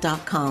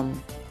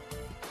joanherman.com.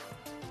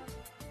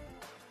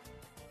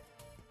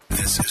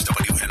 This is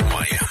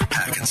WNYM,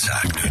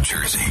 Hackensack, New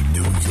Jersey,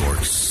 New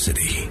York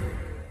City.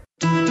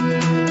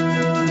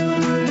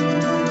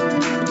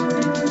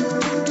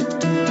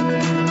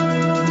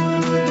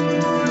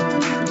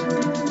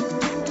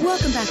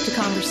 Welcome back to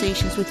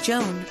Conversations with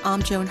Joan.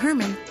 I'm Joan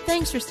Herman.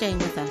 Thanks for staying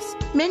with us.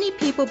 Many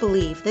people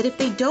believe that if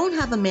they don't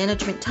have a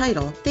management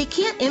title, they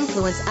can't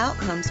influence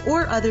outcomes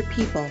or other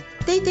people.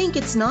 They think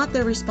it's not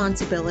their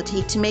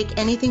responsibility to make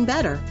anything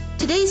better.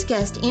 Today's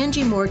guest,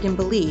 Angie Morgan,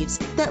 believes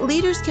that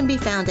leaders can be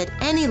found at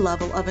any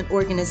level of an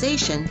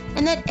organization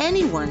and that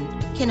anyone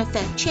can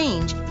affect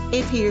change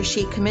if he or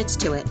she commits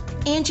to it.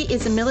 Angie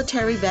is a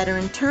military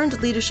veteran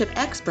turned leadership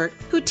expert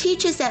who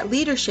teaches that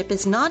leadership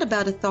is not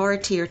about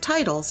authority or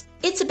titles,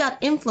 it's about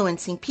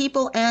influencing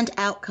people and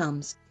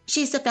outcomes.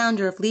 She's the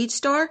founder of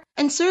LeadStar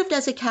and served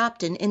as a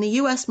captain in the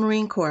U.S.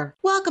 Marine Corps.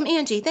 Welcome,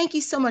 Angie. Thank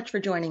you so much for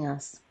joining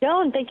us.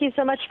 Joan, thank you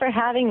so much for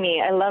having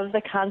me. I love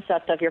the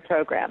concept of your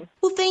program.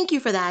 Well, thank you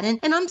for that. And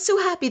I'm so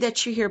happy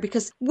that you're here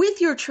because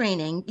with your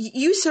training,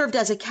 you served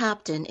as a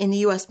captain in the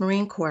U.S.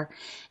 Marine Corps.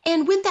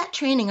 And with that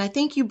training, I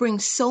think you bring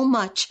so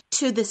much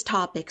to this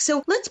topic.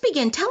 So let's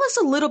begin. Tell us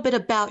a little bit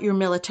about your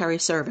military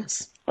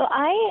service. Well,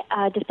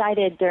 I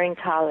decided during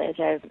college,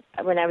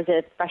 when I was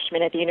a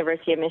freshman at the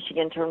University of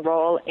Michigan, to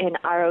enroll in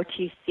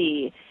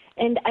ROTC.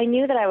 And I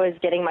knew that I was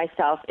getting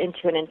myself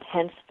into an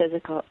intense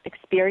physical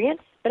experience,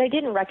 but I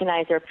didn't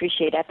recognize or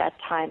appreciate at that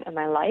time in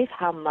my life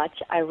how much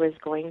I was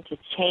going to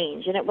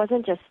change. And it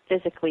wasn't just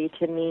physically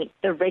to meet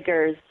the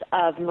rigors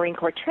of Marine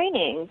Corps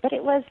training, but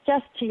it was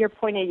just to your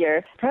point of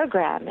your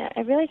program.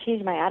 It really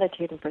changed my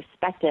attitude and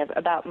perspective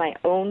about my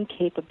own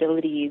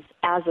capabilities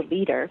as a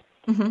leader.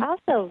 Mm-hmm.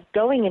 Also,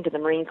 going into the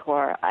Marine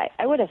Corps,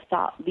 I would have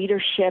thought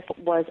leadership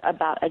was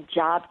about a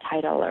job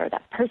title or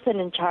that person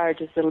in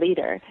charge is the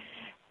leader.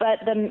 But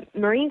the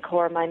Marine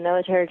Corps, my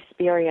military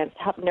experience,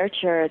 helped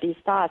nurture these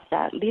thoughts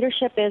that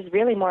leadership is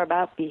really more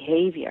about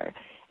behavior.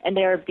 And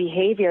there are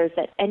behaviors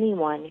that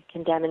anyone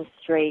can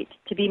demonstrate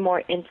to be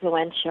more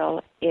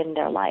influential in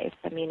their life.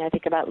 I mean, I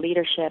think about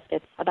leadership,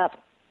 it's about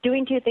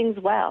doing two things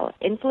well,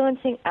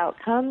 influencing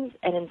outcomes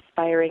and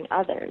inspiring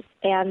others.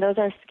 And those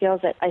are skills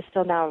that I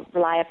still now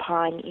rely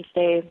upon each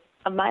day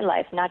of my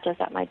life, not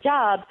just at my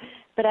job,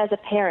 but as a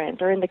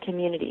parent or in the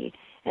community.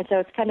 And so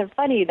it's kind of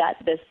funny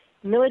that this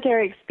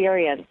military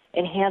experience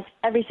enhanced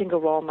every single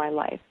role in my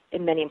life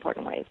in many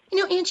important ways.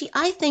 You know, Angie,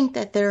 I think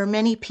that there are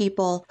many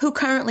people who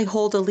currently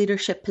hold a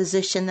leadership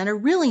position that are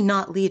really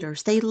not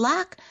leaders. They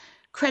lack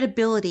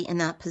credibility in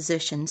that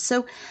position.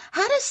 So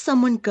how does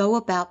someone go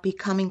about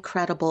becoming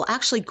credible,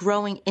 actually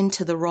growing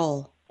into the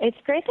role? It's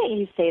great that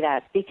you say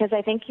that because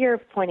I think you're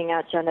pointing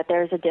out, Joan, that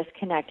there's a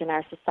disconnect in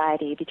our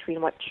society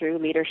between what true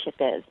leadership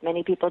is.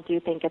 Many people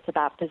do think it's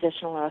about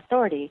positional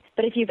authority,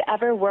 but if you've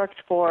ever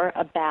worked for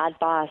a bad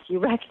boss, you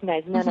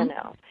recognize,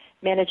 no.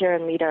 Manager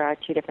and leader are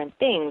two different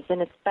things,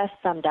 and it's best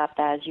summed up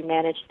as you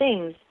manage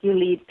things, you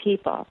lead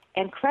people.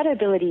 And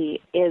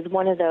credibility is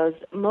one of those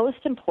most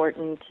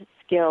important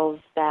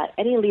skills that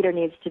any leader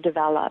needs to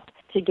develop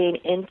to gain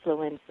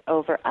influence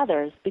over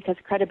others because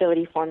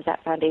credibility forms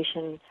that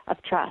foundation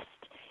of trust.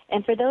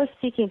 And for those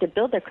seeking to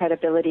build their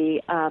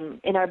credibility,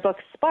 in our book,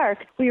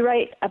 Spark, we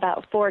write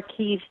about 4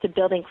 keys to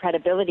building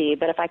credibility.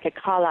 But if I could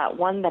call out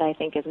one that I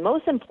think is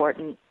most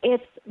important,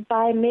 it's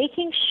by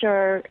making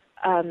sure,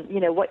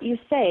 what you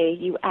say,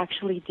 you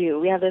actually do.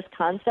 We have this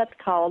concept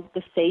called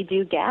the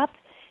say-do gap.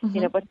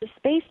 Mm-hmm. What's the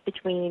space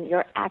between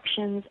your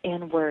actions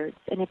and words?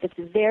 And if it's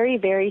very,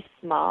 very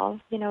small,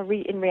 in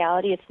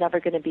reality, it's never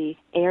going to be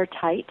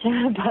airtight.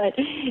 But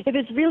if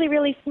it's really,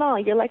 really small,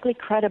 you're likely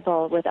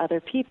credible with other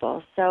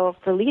people. So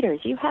for leaders,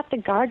 you have to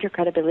guard your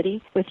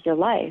credibility with your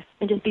life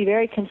and just be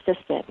very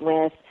consistent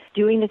with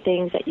doing the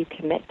things that you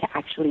commit to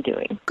actually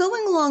doing.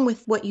 Going along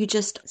with what you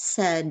just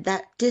said,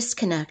 that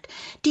disconnect,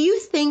 do you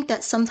think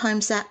that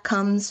sometimes that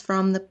comes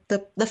from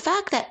the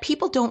fact that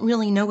people don't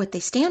really know what they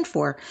stand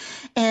for?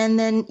 And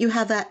then you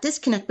have that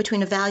disconnect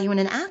between a value and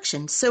an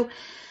action. So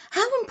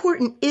how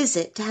important is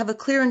it to have a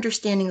clear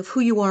understanding of who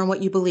you are and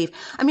what you believe?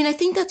 I mean, I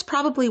think that's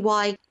probably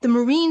why the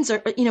Marines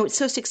are, it's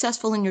so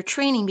successful in your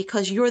training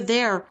because you're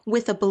there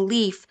with a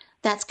belief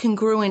that's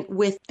congruent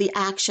with the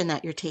action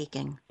that you're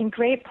taking. And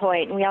great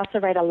point. We also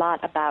write a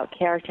lot about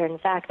character. In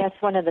fact, that's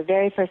one of the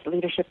very first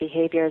leadership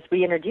behaviors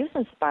we introduce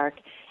in Spark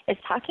is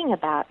talking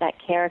about that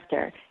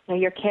character.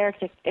 Your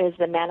character is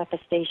the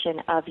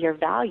manifestation of your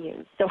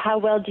values. So how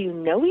well do you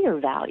know your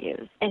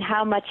values, and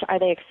how much are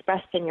they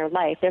expressed in your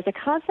life? There's a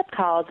concept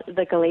called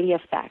the Galati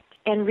effect,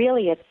 and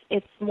really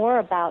it's more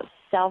about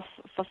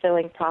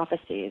self-fulfilling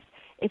prophecies.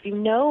 If you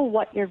know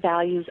what your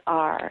values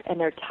are and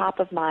they're top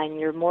of mind,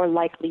 you're more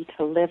likely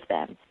to live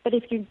them. But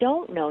if you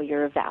don't know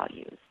your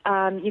values,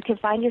 you can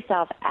find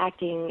yourself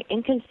acting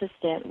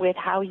inconsistent with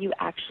how you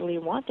actually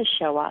want to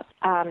show up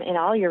in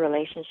all your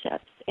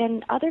relationships.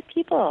 And other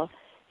people,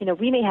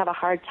 we may have a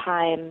hard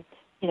time,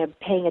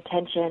 paying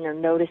attention or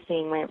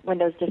noticing when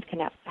those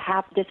disconnects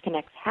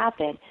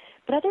happen.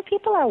 But other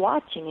people are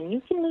watching, and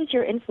you can lose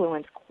your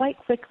influence quite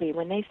quickly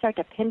when they start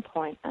to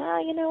pinpoint,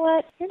 you know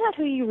what, you're not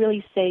who you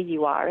really say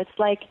you are. It's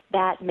like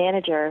that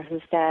manager who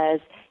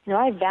says,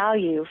 I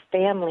value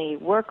family,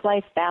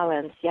 work-life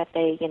balance, yet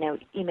they,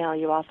 email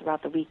you all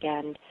throughout the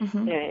weekend,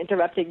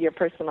 interrupting your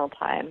personal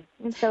time.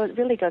 And so it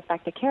really goes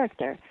back to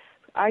character.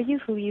 Are you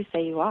who you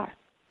say you are?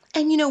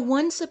 And,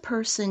 once a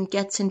person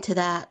gets into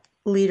that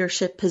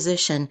leadership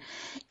position,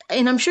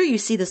 and I'm sure you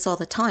see this all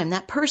the time,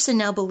 that person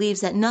now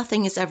believes that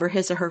nothing is ever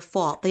his or her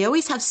fault. They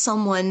always have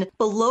someone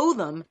below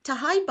them to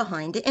hide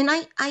behind it. And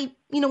I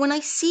when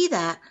I see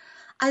that,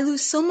 I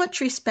lose so much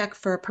respect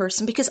for a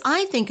person, because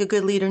I think a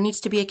good leader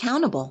needs to be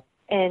accountable.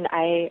 And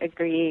I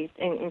agree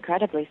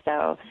incredibly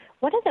so.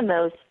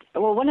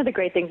 One of the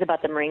great things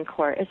about the Marine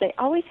Corps is they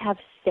always have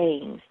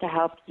sayings to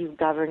help you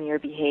govern your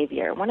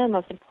behavior. One of the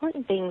most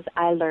important things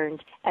I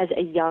learned as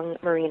a young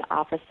Marine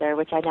officer,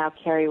 which I now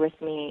carry with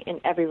me in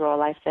every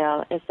role I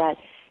fill, is that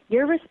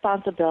you're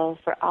responsible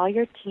for all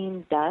your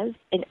team does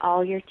and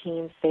all your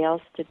team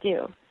fails to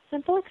do.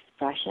 Simple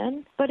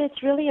expression, but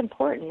it's really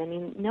important. I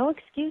mean, no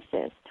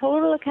excuses,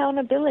 total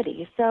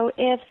accountability. So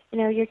if,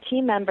 your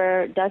team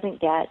member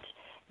doesn't get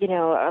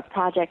a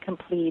project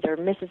complete or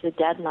misses a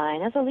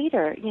deadline, as a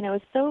leader,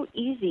 it's so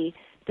easy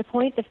to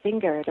point the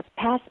finger, to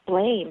pass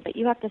blame, but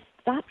you have to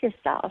stop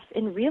yourself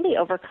and really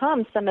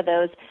overcome some of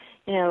those,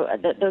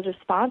 those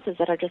responses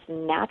that are just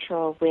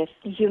natural with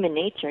human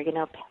nature,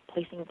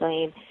 placing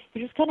blame.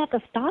 You just kind of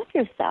have to stop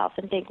yourself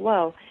and think,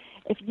 whoa,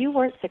 if you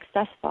weren't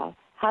successful,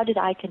 how did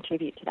I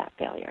contribute to that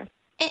failure?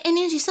 And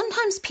Angie,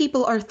 sometimes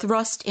people are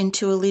thrust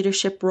into a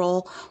leadership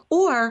role,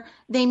 or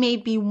they may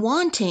be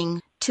wanting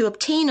to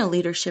obtain a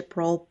leadership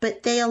role,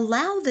 but they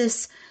allow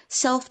this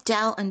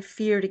self-doubt and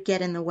fear to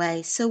get in the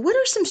way. So what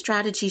are some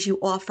strategies you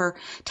offer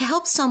to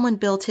help someone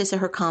build his or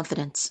her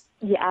confidence?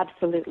 Yeah,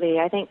 absolutely.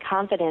 I think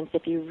confidence,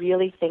 if you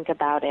really think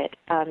about it,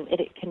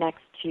 it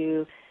connects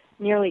to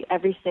nearly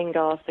every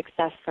single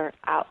success or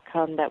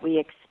outcome that we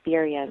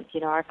experience.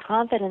 Our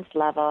confidence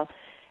level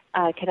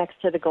connects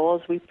to the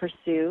goals we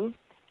pursue,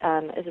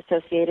 is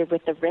associated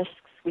with the risks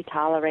we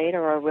tolerate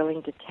or are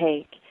willing to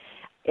take.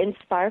 In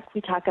Spark,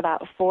 we talk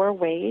about 4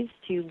 ways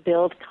to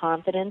build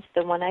confidence.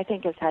 The one I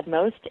think has had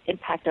most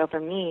impact over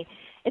me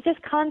is this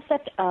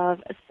concept of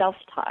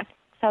self-talk.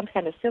 Sounds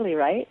kind of silly,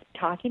 right?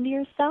 Talking to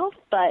yourself.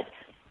 But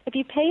if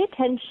you pay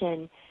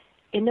attention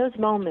in those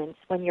moments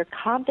when your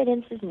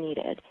confidence is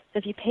needed, so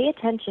if you pay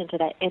attention to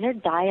that inner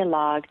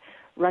dialogue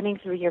running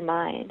through your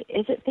mind,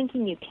 is it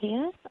thinking you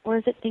can or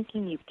is it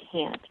thinking you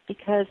can't?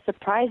 Because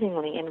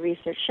surprisingly, and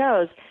research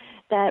shows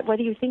that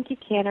whether you think you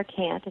can or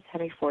can't, as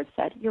Henry Ford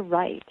said, you're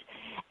right.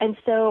 And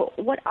so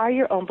what are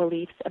your own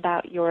beliefs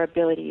about your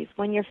abilities?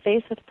 When you're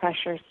faced with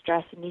pressure,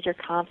 stress, and need your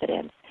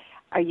confidence,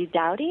 are you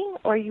doubting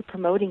or are you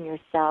promoting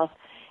yourself?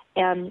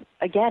 And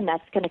again,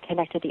 that's going to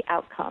connect to the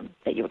outcome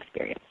that you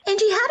experience.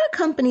 Angie, how do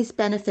companies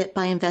benefit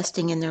by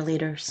investing in their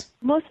leaders?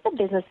 Most of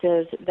the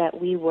businesses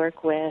that we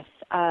work with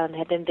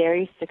have been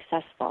very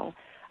successful,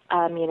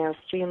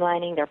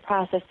 streamlining their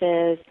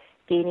processes,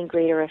 gaining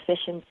greater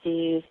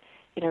efficiencies,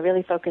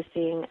 really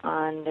focusing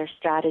on their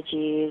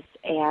strategies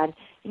and,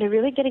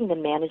 really getting the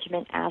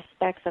management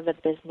aspects of the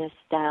business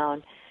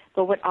down.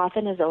 But what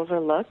often is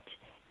overlooked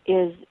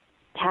is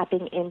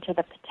tapping into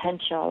the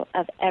potential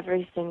of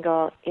every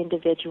single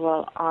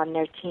individual on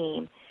their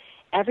team.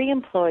 Every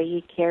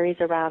employee carries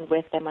around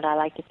with them what I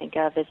like to think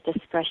of as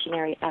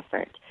discretionary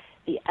effort,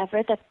 the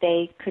effort that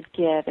they could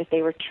give if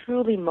they were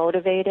truly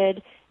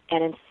motivated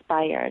and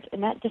inspired.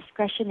 And that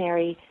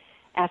discretionary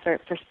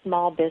effort for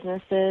small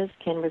businesses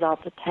can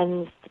result in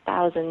tens to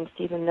thousands,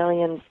 even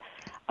millions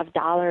of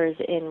dollars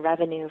in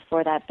revenue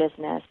for that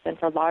business. And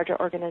for larger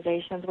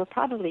organizations, we're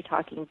probably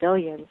talking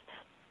billions.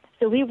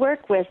 So we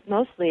work with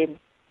mostly,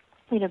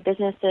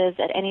 businesses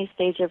at any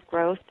stage of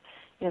growth,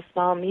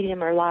 small,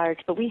 medium, or large,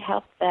 but we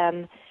help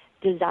them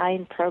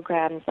design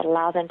programs that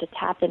allow them to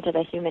tap into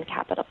the human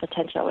capital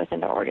potential within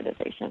their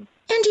organization.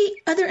 Angie,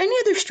 are there any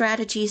other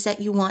strategies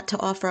that you want to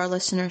offer our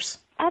listeners?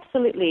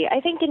 Absolutely. I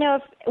think,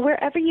 if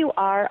wherever you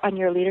are on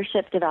your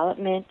leadership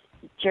development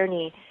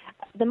journey,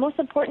 the most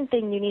important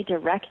thing you need to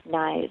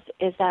recognize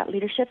is that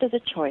leadership is a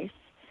choice.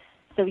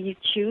 So you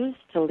choose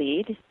to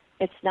lead.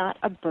 It's not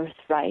a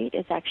birthright.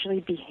 It's actually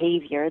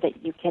behavior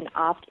that you can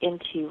opt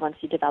into once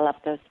you develop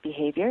those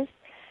behaviors.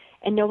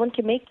 And no one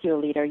can make you a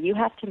leader. You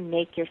have to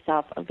make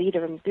yourself a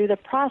leader. And through the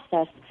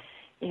process,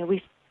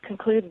 we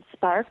conclude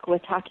Spark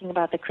with talking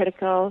about the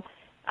critical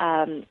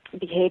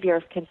behavior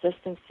of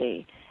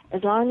consistency.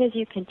 As long as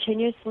you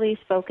continuously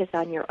focus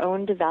on your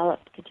own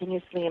development,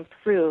 continuously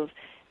improve,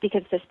 be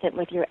consistent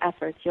with your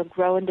efforts, you'll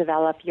grow and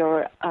develop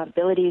your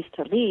abilities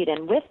to lead.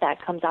 And with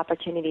that comes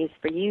opportunities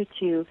for you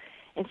to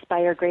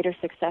inspire greater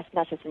success,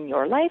 not just in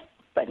your life,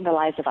 but in the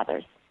lives of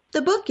others.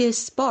 The book is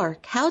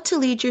Spark, How to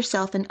Lead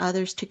Yourself and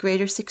Others to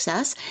Greater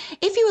Success.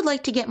 If you would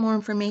like to get more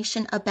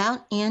information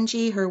about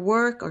Angie, her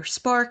work, or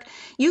Spark,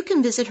 you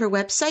can visit her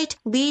website,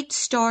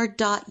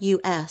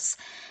 leadstar.us.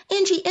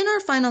 Angie, in our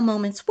final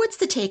moments, what's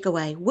the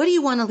takeaway? What do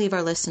you want to leave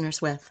our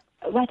listeners with?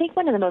 Well, I think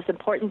one of the most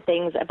important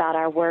things about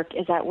our work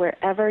is that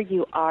wherever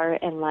you are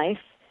in life,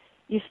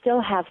 you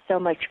still have so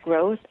much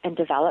growth and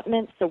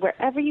development. So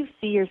wherever you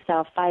see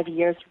yourself 5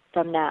 years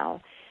from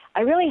now,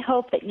 I really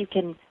hope that you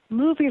can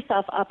move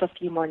yourself up a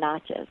few more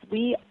notches.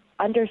 We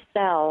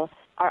undersell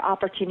our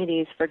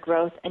opportunities for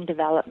growth and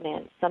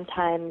development,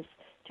 sometimes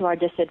to our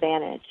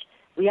disadvantage.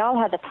 We all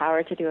have the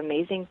power to do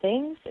amazing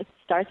things. It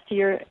starts to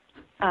your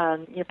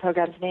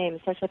program's name.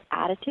 It starts with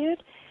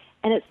attitude,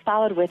 and it's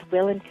followed with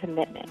will and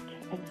commitment.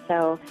 And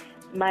so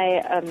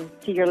my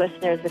to your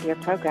listeners with your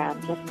program,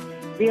 just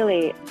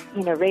really,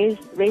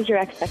 raise your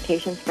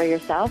expectations for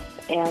yourself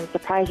and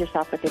surprise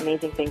yourself with the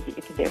amazing things that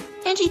you can do.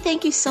 Angie,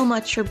 thank you so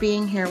much for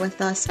being here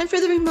with us and for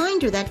the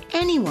reminder that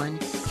anyone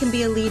can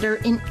be a leader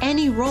in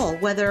any role,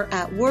 whether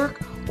at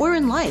work or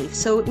in life.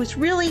 So it was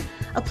really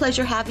a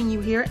pleasure having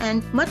you here,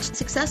 and much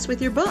success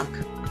with your book.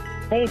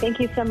 Hey, thank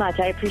you so much.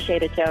 I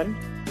appreciate it, Joan.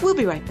 We'll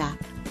be right back.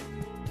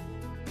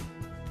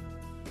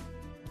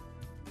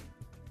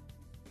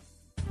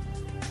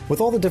 With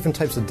all the different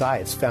types of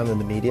diets found in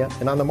the media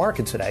and on the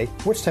market today,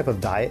 which type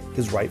of diet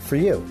is right for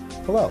you?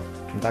 Hello,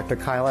 I'm Dr.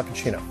 Kyle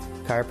Appuccino,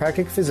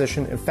 chiropractic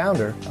physician and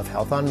founder of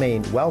Health on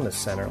Main Wellness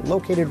Center,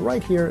 located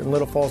right here in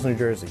Little Falls, New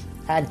Jersey.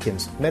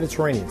 Atkins,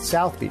 Mediterranean,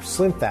 South Beach,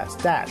 Slim Fast,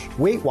 Dash,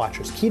 Weight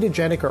Watchers,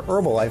 Ketogenic, or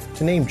Herbalife,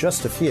 to name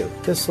just a few.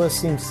 This list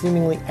seems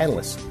seemingly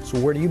endless, so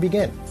where do you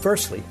begin?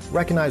 Firstly,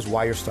 recognize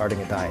why you're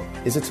starting a diet.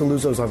 Is it to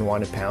lose those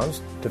unwanted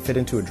pounds, to fit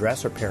into a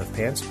dress or pair of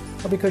pants,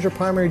 or because your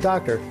primary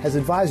doctor has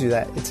advised you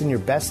that it's in your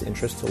best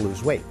interest to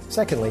lose weight?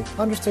 Secondly,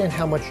 understand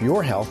how much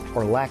your health,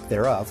 or lack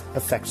thereof,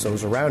 affects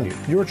those around you.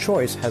 Your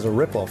choice has a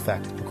ripple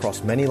effect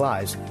across many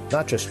lives,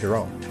 not just your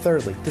own.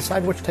 Thirdly,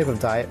 decide which type of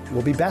diet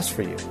will be best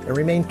for you and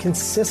remain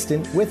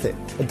consistent with it.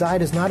 A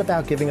diet is not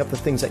about giving up the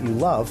things that you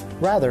love.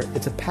 Rather,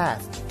 it's a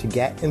path to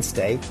get and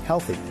stay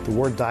healthy. The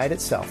word diet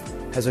itself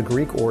has a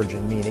Greek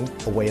origin meaning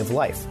a way of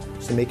life.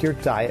 So make your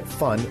diet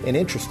fun and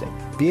interesting.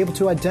 Be able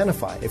to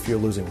identify if you're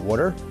losing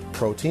water,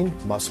 protein,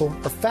 muscle,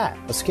 or fat.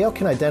 A scale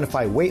can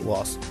identify weight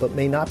loss, but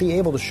may not be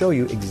able to show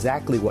you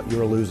exactly what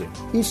you're losing.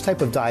 Each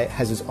type of diet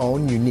has its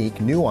own unique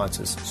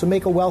nuances, so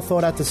make a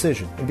well-thought-out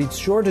decision and be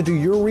sure to do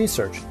your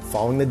research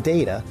following the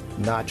data,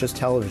 not just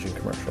television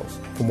commercials.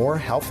 For more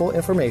helpful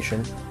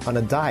information on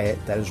a diet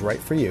that is right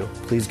for you,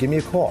 please give me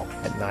a call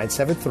at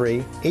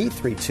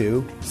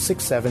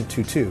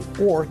 973-832-6722,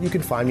 or you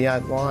can find me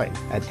online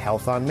at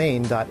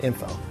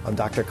healthonmain.info. I'm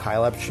Dr.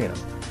 Kyle Appuccino,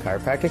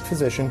 chiropractic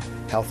physician,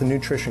 health and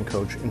nutrition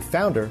coach, and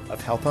founder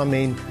of Health on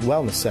Main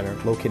Wellness Center,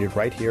 located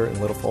right here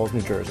in Little Falls,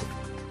 New Jersey.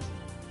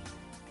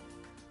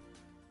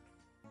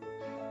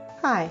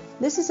 Hi,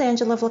 this is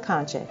Angela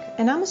Vlakonchik,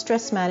 and I'm a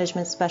stress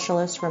management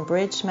specialist from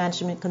Bridge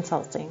Management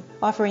Consulting,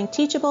 offering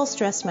teachable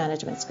stress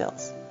management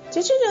skills.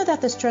 Did you know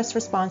that the stress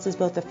response is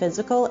both a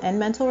physical and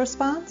mental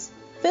response?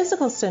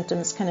 Physical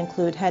symptoms can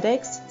include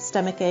headaches,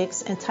 stomach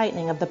aches, and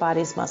tightening of the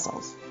body's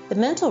muscles. The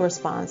mental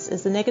response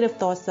is the negative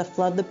thoughts that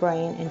flood the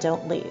brain and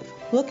don't leave,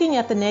 looking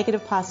at the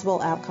negative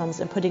possible outcomes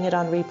and putting it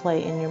on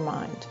replay in your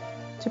mind.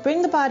 To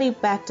bring the body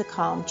back to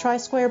calm, try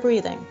square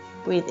breathing.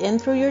 Breathe in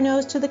through your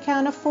nose to the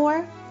count of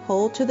 4,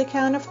 hold to the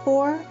count of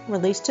 4,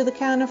 release to the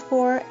count of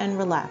 4, and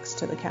relax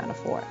to the count of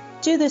 4.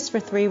 Do this for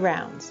 3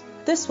 rounds.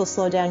 This will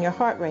slow down your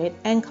heart rate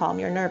and calm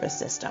your nervous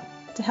system.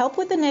 To help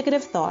with the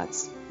negative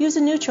thoughts, use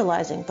a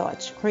neutralizing thought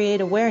to create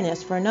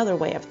awareness for another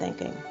way of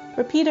thinking.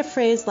 Repeat a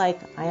phrase like,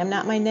 I am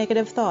not my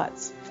negative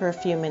thoughts, for a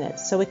few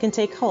minutes so it can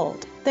take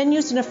hold. Then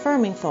use an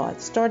affirming thought,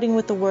 starting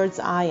with the words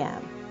I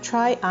am.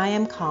 Try I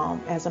am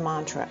calm as a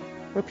mantra.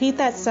 Repeat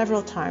that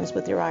several times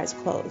with your eyes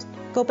closed.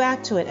 Go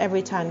back to it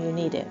every time you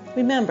need it.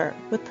 Remember,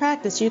 with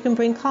practice you can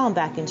bring calm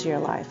back into your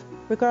life,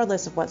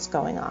 regardless of what's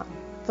going on.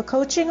 For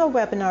coaching or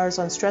webinars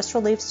on stress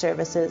relief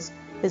services,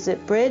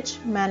 visit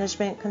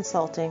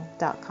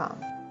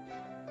bridgemanagementconsulting.com.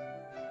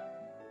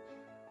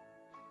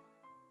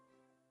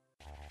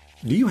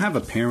 Do you have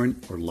a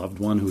parent or loved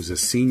one who's a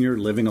senior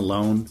living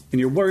alone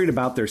and you're worried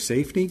about their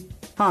safety?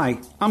 Hi,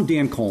 I'm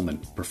Dan Coleman,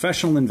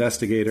 professional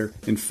investigator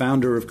and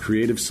founder of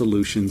Creative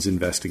Solutions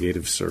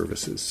Investigative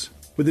Services.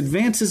 With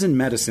advances in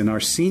medicine, our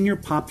senior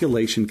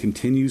population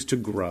continues to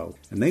grow,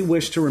 and they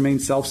wish to remain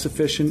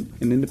self-sufficient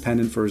and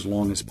independent for as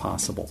long as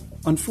possible.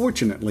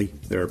 Unfortunately,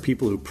 there are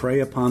people who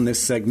prey upon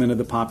this segment of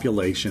the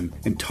population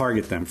and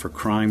target them for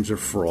crimes or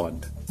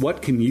fraud.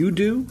 What can you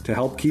do to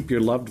help keep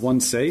your loved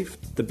ones safe?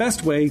 The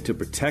best way to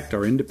protect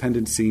our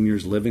independent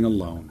seniors living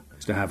alone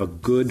is to have a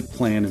good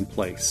plan in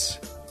place.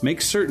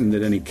 Make certain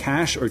that any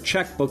cash or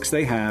checkbooks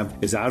they have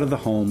is out of the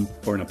home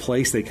or in a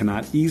place they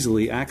cannot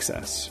easily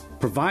access.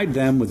 Provide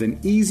them with an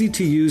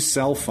easy-to-use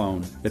cell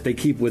phone that they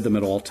keep with them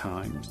at all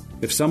times.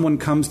 If someone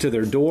comes to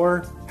their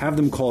door, have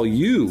them call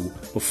you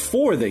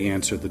before they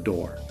answer the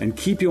door and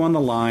keep you on the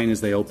line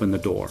as they open the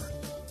door.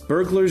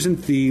 Burglars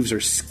and thieves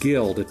are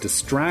skilled at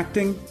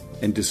distracting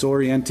and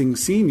disorienting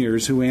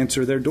seniors who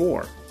answer their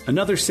door.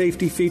 Another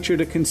safety feature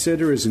to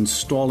consider is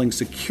installing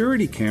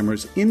security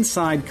cameras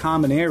inside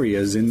common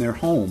areas in their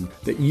home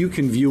that you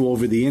can view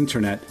over the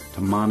internet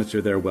to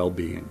monitor their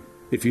well-being.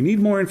 If you need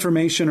more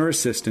information or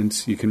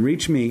assistance, you can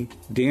reach me,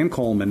 Dan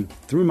Coleman,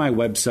 through my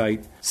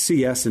website,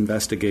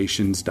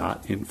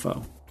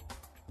 csinvestigations.info.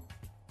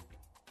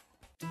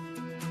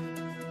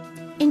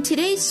 In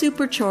today's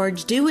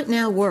supercharged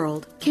do-it-now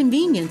world,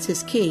 convenience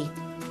is key.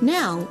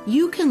 Now,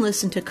 you can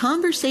listen to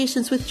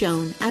Conversations with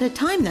Joan at a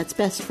time that's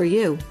best for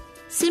you.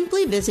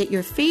 Simply visit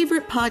your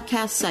favorite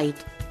podcast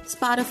site,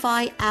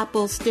 Spotify,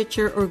 Apple,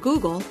 Stitcher, or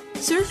Google,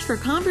 search for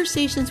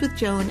Conversations with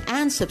Joan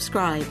and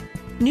subscribe.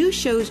 New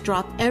shows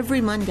drop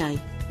every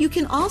Monday. You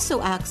can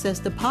also access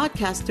the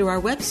podcast through our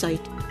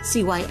website,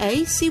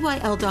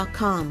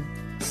 cyacyl.com.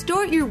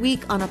 Start your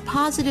week on a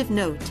positive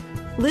note.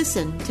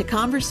 Listen to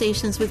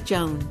Conversations with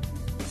Joan.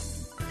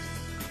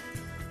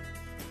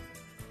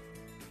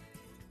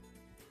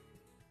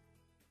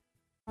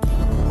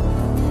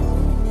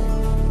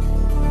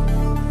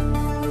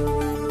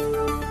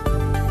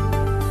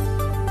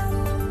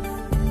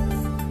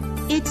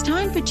 It's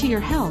time for To Your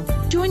Health.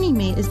 Joining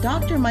me is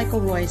Dr. Michael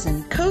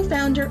Roizen,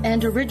 co-founder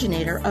and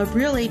originator of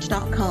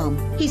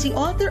RealAge.com. He's the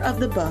author of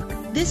the book,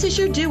 This Is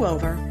Your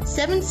Do-Over,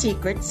 7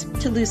 Secrets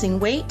to Losing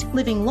Weight,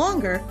 Living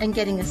Longer, and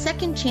Getting a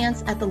Second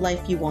Chance at the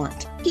Life You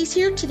Want. He's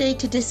here today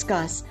to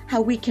discuss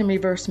how we can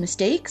reverse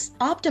mistakes,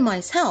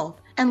 optimize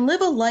health, and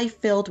live a life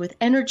filled with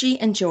energy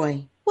and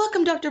joy.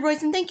 Welcome, Dr.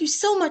 Roizen. Thank you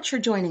so much for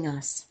joining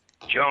us.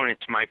 Joan,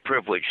 it's my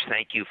privilege.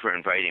 Thank you for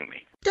inviting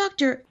me.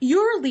 Doctor,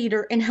 you're a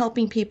leader in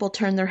helping people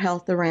turn their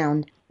health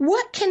around.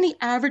 What can the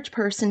average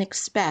person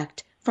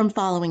expect from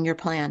following your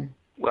plan?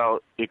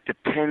 Well, it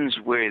depends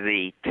where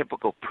the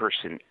typical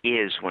person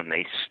is when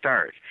they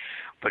start.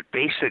 But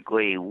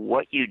basically,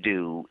 what you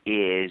do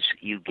is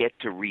you get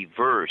to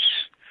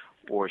reverse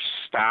or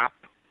stop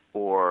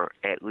or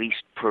at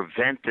least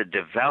prevent the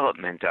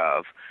development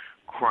of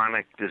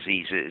chronic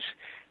diseases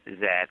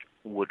that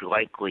would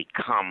likely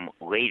come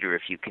later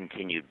if you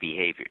continued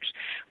behaviors.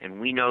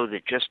 And we know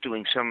that just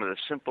doing some of the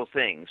simple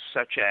things,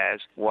 such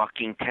as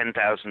walking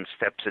 10,000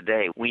 steps a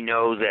day, we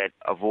know that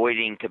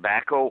avoiding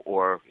tobacco,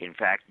 or in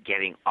fact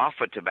getting off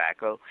of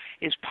tobacco,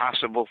 is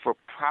possible for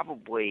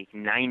probably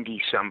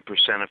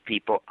 90-some% of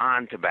people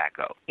on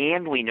tobacco.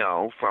 And we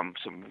know from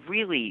some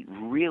really,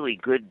 really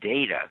good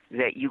data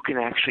that you can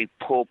actually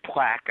pull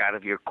plaque out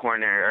of your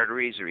coronary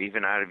arteries or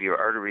even out of your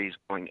arteries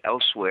going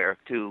elsewhere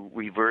to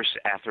reverse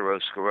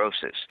atherosclerosis.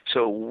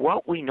 So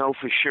what we know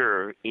for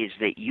sure is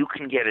that you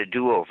can get a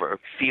do-over,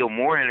 feel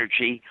more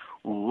energy,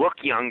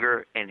 look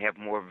younger, and have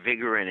more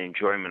vigor and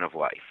enjoyment of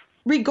life.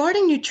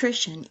 Regarding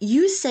nutrition,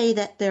 you say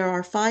that there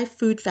are 5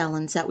 food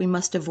felons that we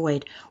must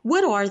avoid.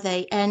 What are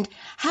they, and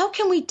how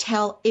can we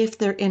tell if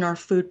they're in our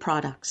food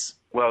products?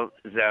 Well,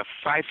 the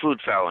 5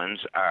 food felons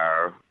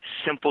are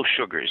simple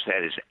sugars,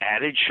 that is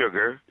added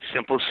sugar,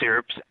 simple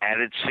syrups,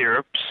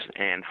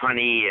 and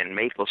honey and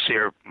maple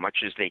syrup,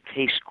 much as they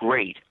taste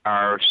great,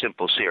 are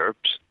simple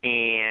syrups,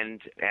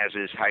 and as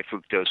is high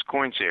fructose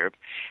corn syrup,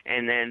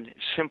 and then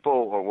simple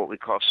or what we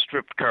call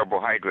stripped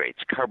carbohydrates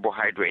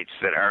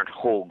that aren't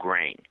whole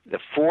grain. The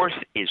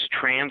 4th is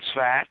trans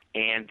fat,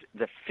 and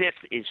the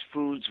 5th is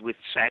foods with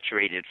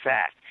saturated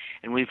fat.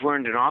 And we've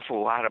learned an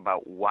awful lot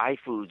about why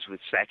foods with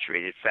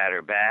saturated fat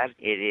are bad.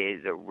 It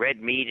is the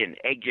red meat and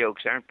egg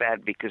yolks aren't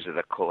bad because of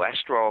the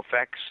cholesterol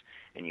effects.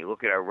 And you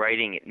look at our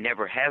writing, it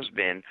never has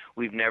been.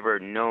 We've never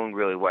known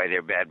really why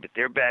they're bad, but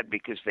they're bad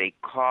because they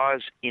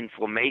cause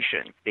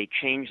inflammation. They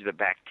change the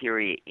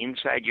bacteria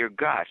inside your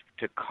gut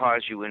to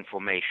cause you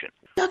inflammation.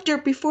 Doctor,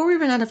 before we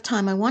run out of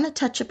time, I want to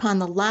touch upon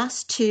the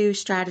last 2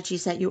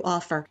 strategies that you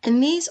offer.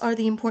 And these are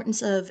the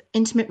importance of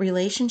intimate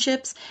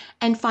relationships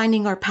and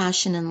finding our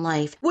passion in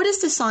life. What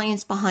is the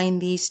science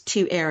behind these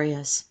 2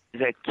 areas?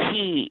 The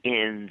key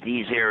in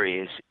these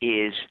areas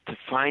is to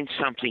find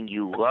something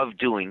you love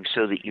doing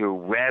so that you're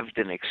revved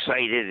and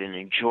excited and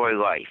enjoy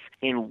life.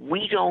 And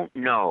we don't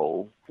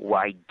know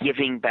why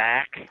giving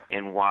back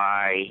and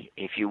why,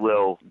 if you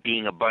will,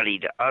 being a buddy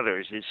to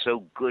others is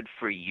so good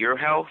for your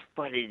health,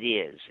 but it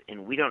is.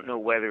 And we don't know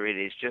whether it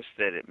is just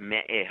that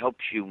it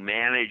helps you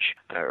manage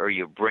or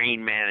your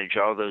brain manage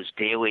all those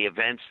daily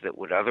events that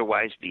would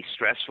otherwise be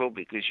stressful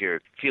because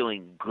you're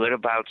feeling good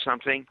about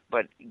something.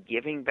 But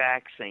giving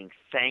back, saying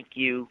thank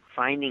you,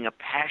 finding a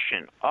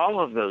passion,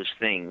 all of those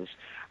things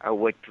are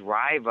what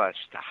drive us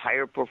to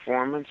higher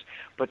performance,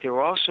 but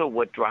they're also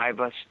what drive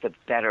us to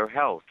better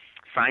health.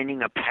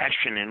 Finding a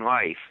passion in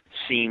life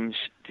seems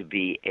to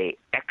be an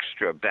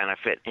extra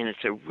benefit, and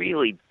it's a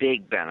really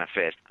big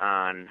benefit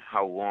on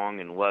how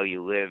long and well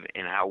you live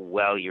and how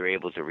well you're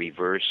able to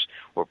reverse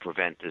or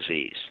prevent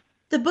disease.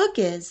 The book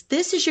is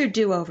This Is Your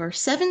Do-Over,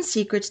 7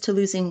 Secrets to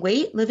Losing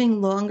Weight,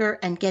 Living Longer,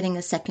 and Getting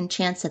a Second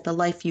Chance at the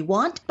Life You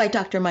Want by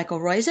Dr. Michael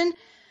Roizen.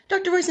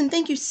 Dr. Roizen,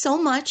 thank you so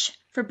much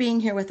for being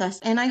here with us,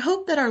 and I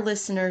hope that our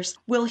listeners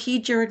will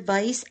heed your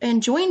advice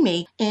and join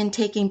me in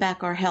taking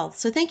back our health.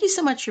 So thank you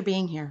so much for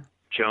being here.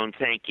 Joan,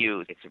 thank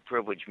you. It's a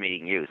privilege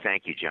meeting you.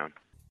 Thank you, Joan.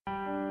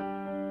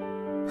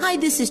 Hi,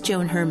 this is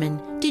Joan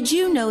Herman. Did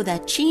you know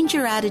that Change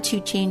Your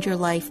Attitude, Change Your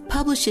Life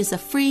publishes a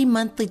free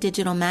monthly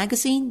digital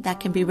magazine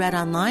that can be read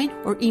online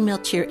or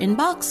emailed to your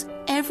inbox?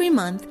 Every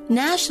month,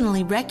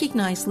 nationally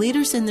recognized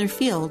leaders in their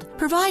field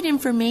provide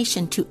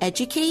information to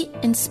educate,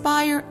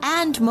 inspire,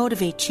 and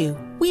motivate you.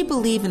 We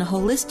believe in a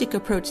holistic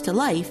approach to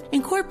life,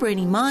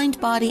 incorporating mind,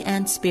 body,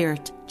 and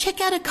spirit. Check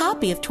out a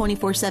copy of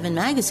 24/7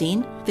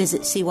 magazine,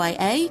 visit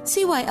CYACYL.com,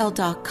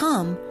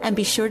 and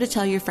be sure to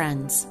tell your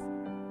friends.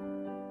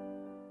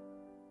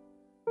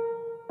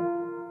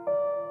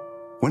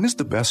 When is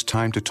the best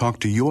time to talk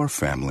to your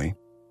family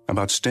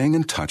about staying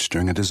in touch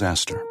during a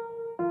disaster?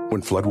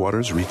 When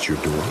floodwaters reach your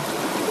door?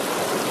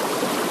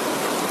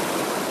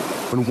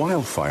 When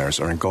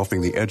wildfires are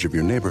engulfing the edge of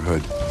your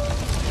neighborhood?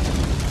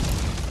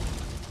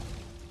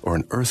 Or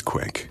an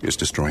earthquake is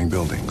destroying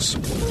buildings?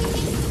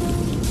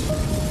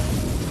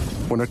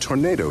 When a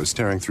tornado is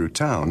tearing through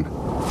town?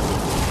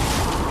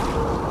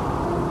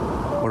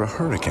 Or a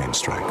hurricane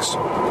strikes?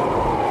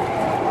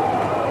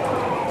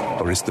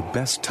 Or is the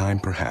best time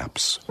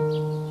perhaps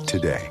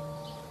today?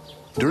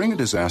 During a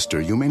disaster,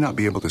 you may not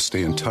be able to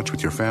stay in touch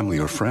with your family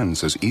or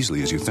friends as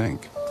easily as you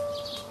think.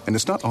 And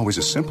it's not always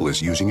as simple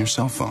as using your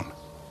cell phone.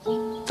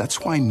 That's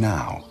why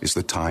now is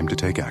the time to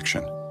take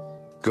action.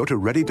 Go to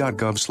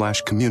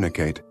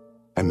ready.gov/communicate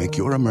and make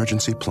your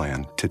emergency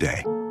plan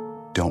today.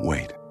 Don't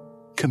wait.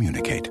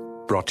 Communicate.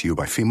 Brought to you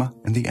by FEMA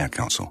and the Ad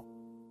Council.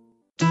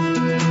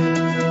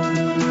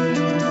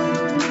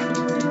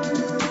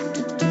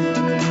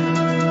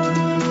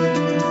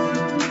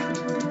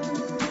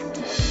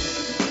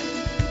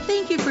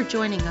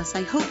 Joining us.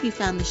 I hope you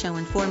found the show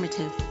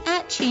informative.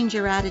 At Change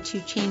Your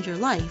Attitude, Change Your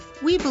Life,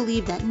 we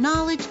believe that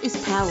knowledge is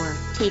power.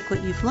 Take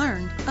what you've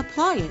learned,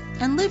 apply it,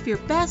 and live your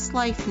best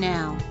life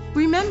now.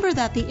 Remember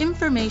that the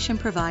information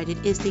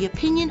provided is the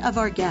opinion of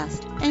our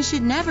guest and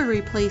should never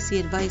replace the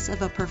advice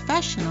of a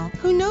professional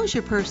who knows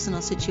your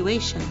personal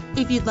situation.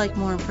 If you'd like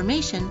more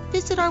information,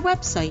 visit our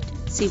website,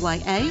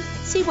 CYACYL.com.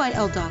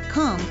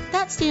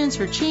 That stands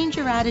for Change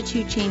Your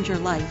Attitude, Change Your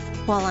Life.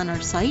 While on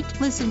our site,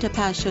 listen to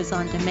past shows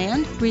on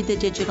demand, read the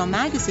digital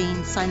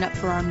magazine, sign up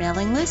for our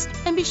mailing list,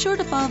 and be sure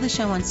to follow the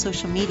show on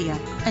social media.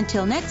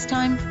 Until next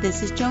time,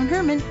 this is Joan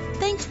Herman.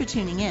 Thanks for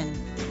tuning in.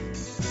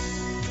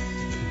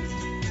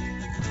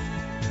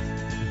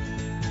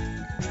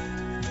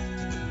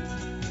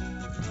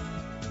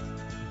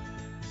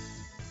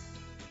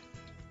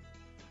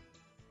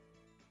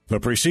 The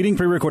preceding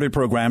pre-recorded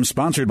program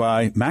sponsored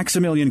by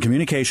Maximilian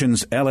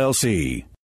Communications, LLC.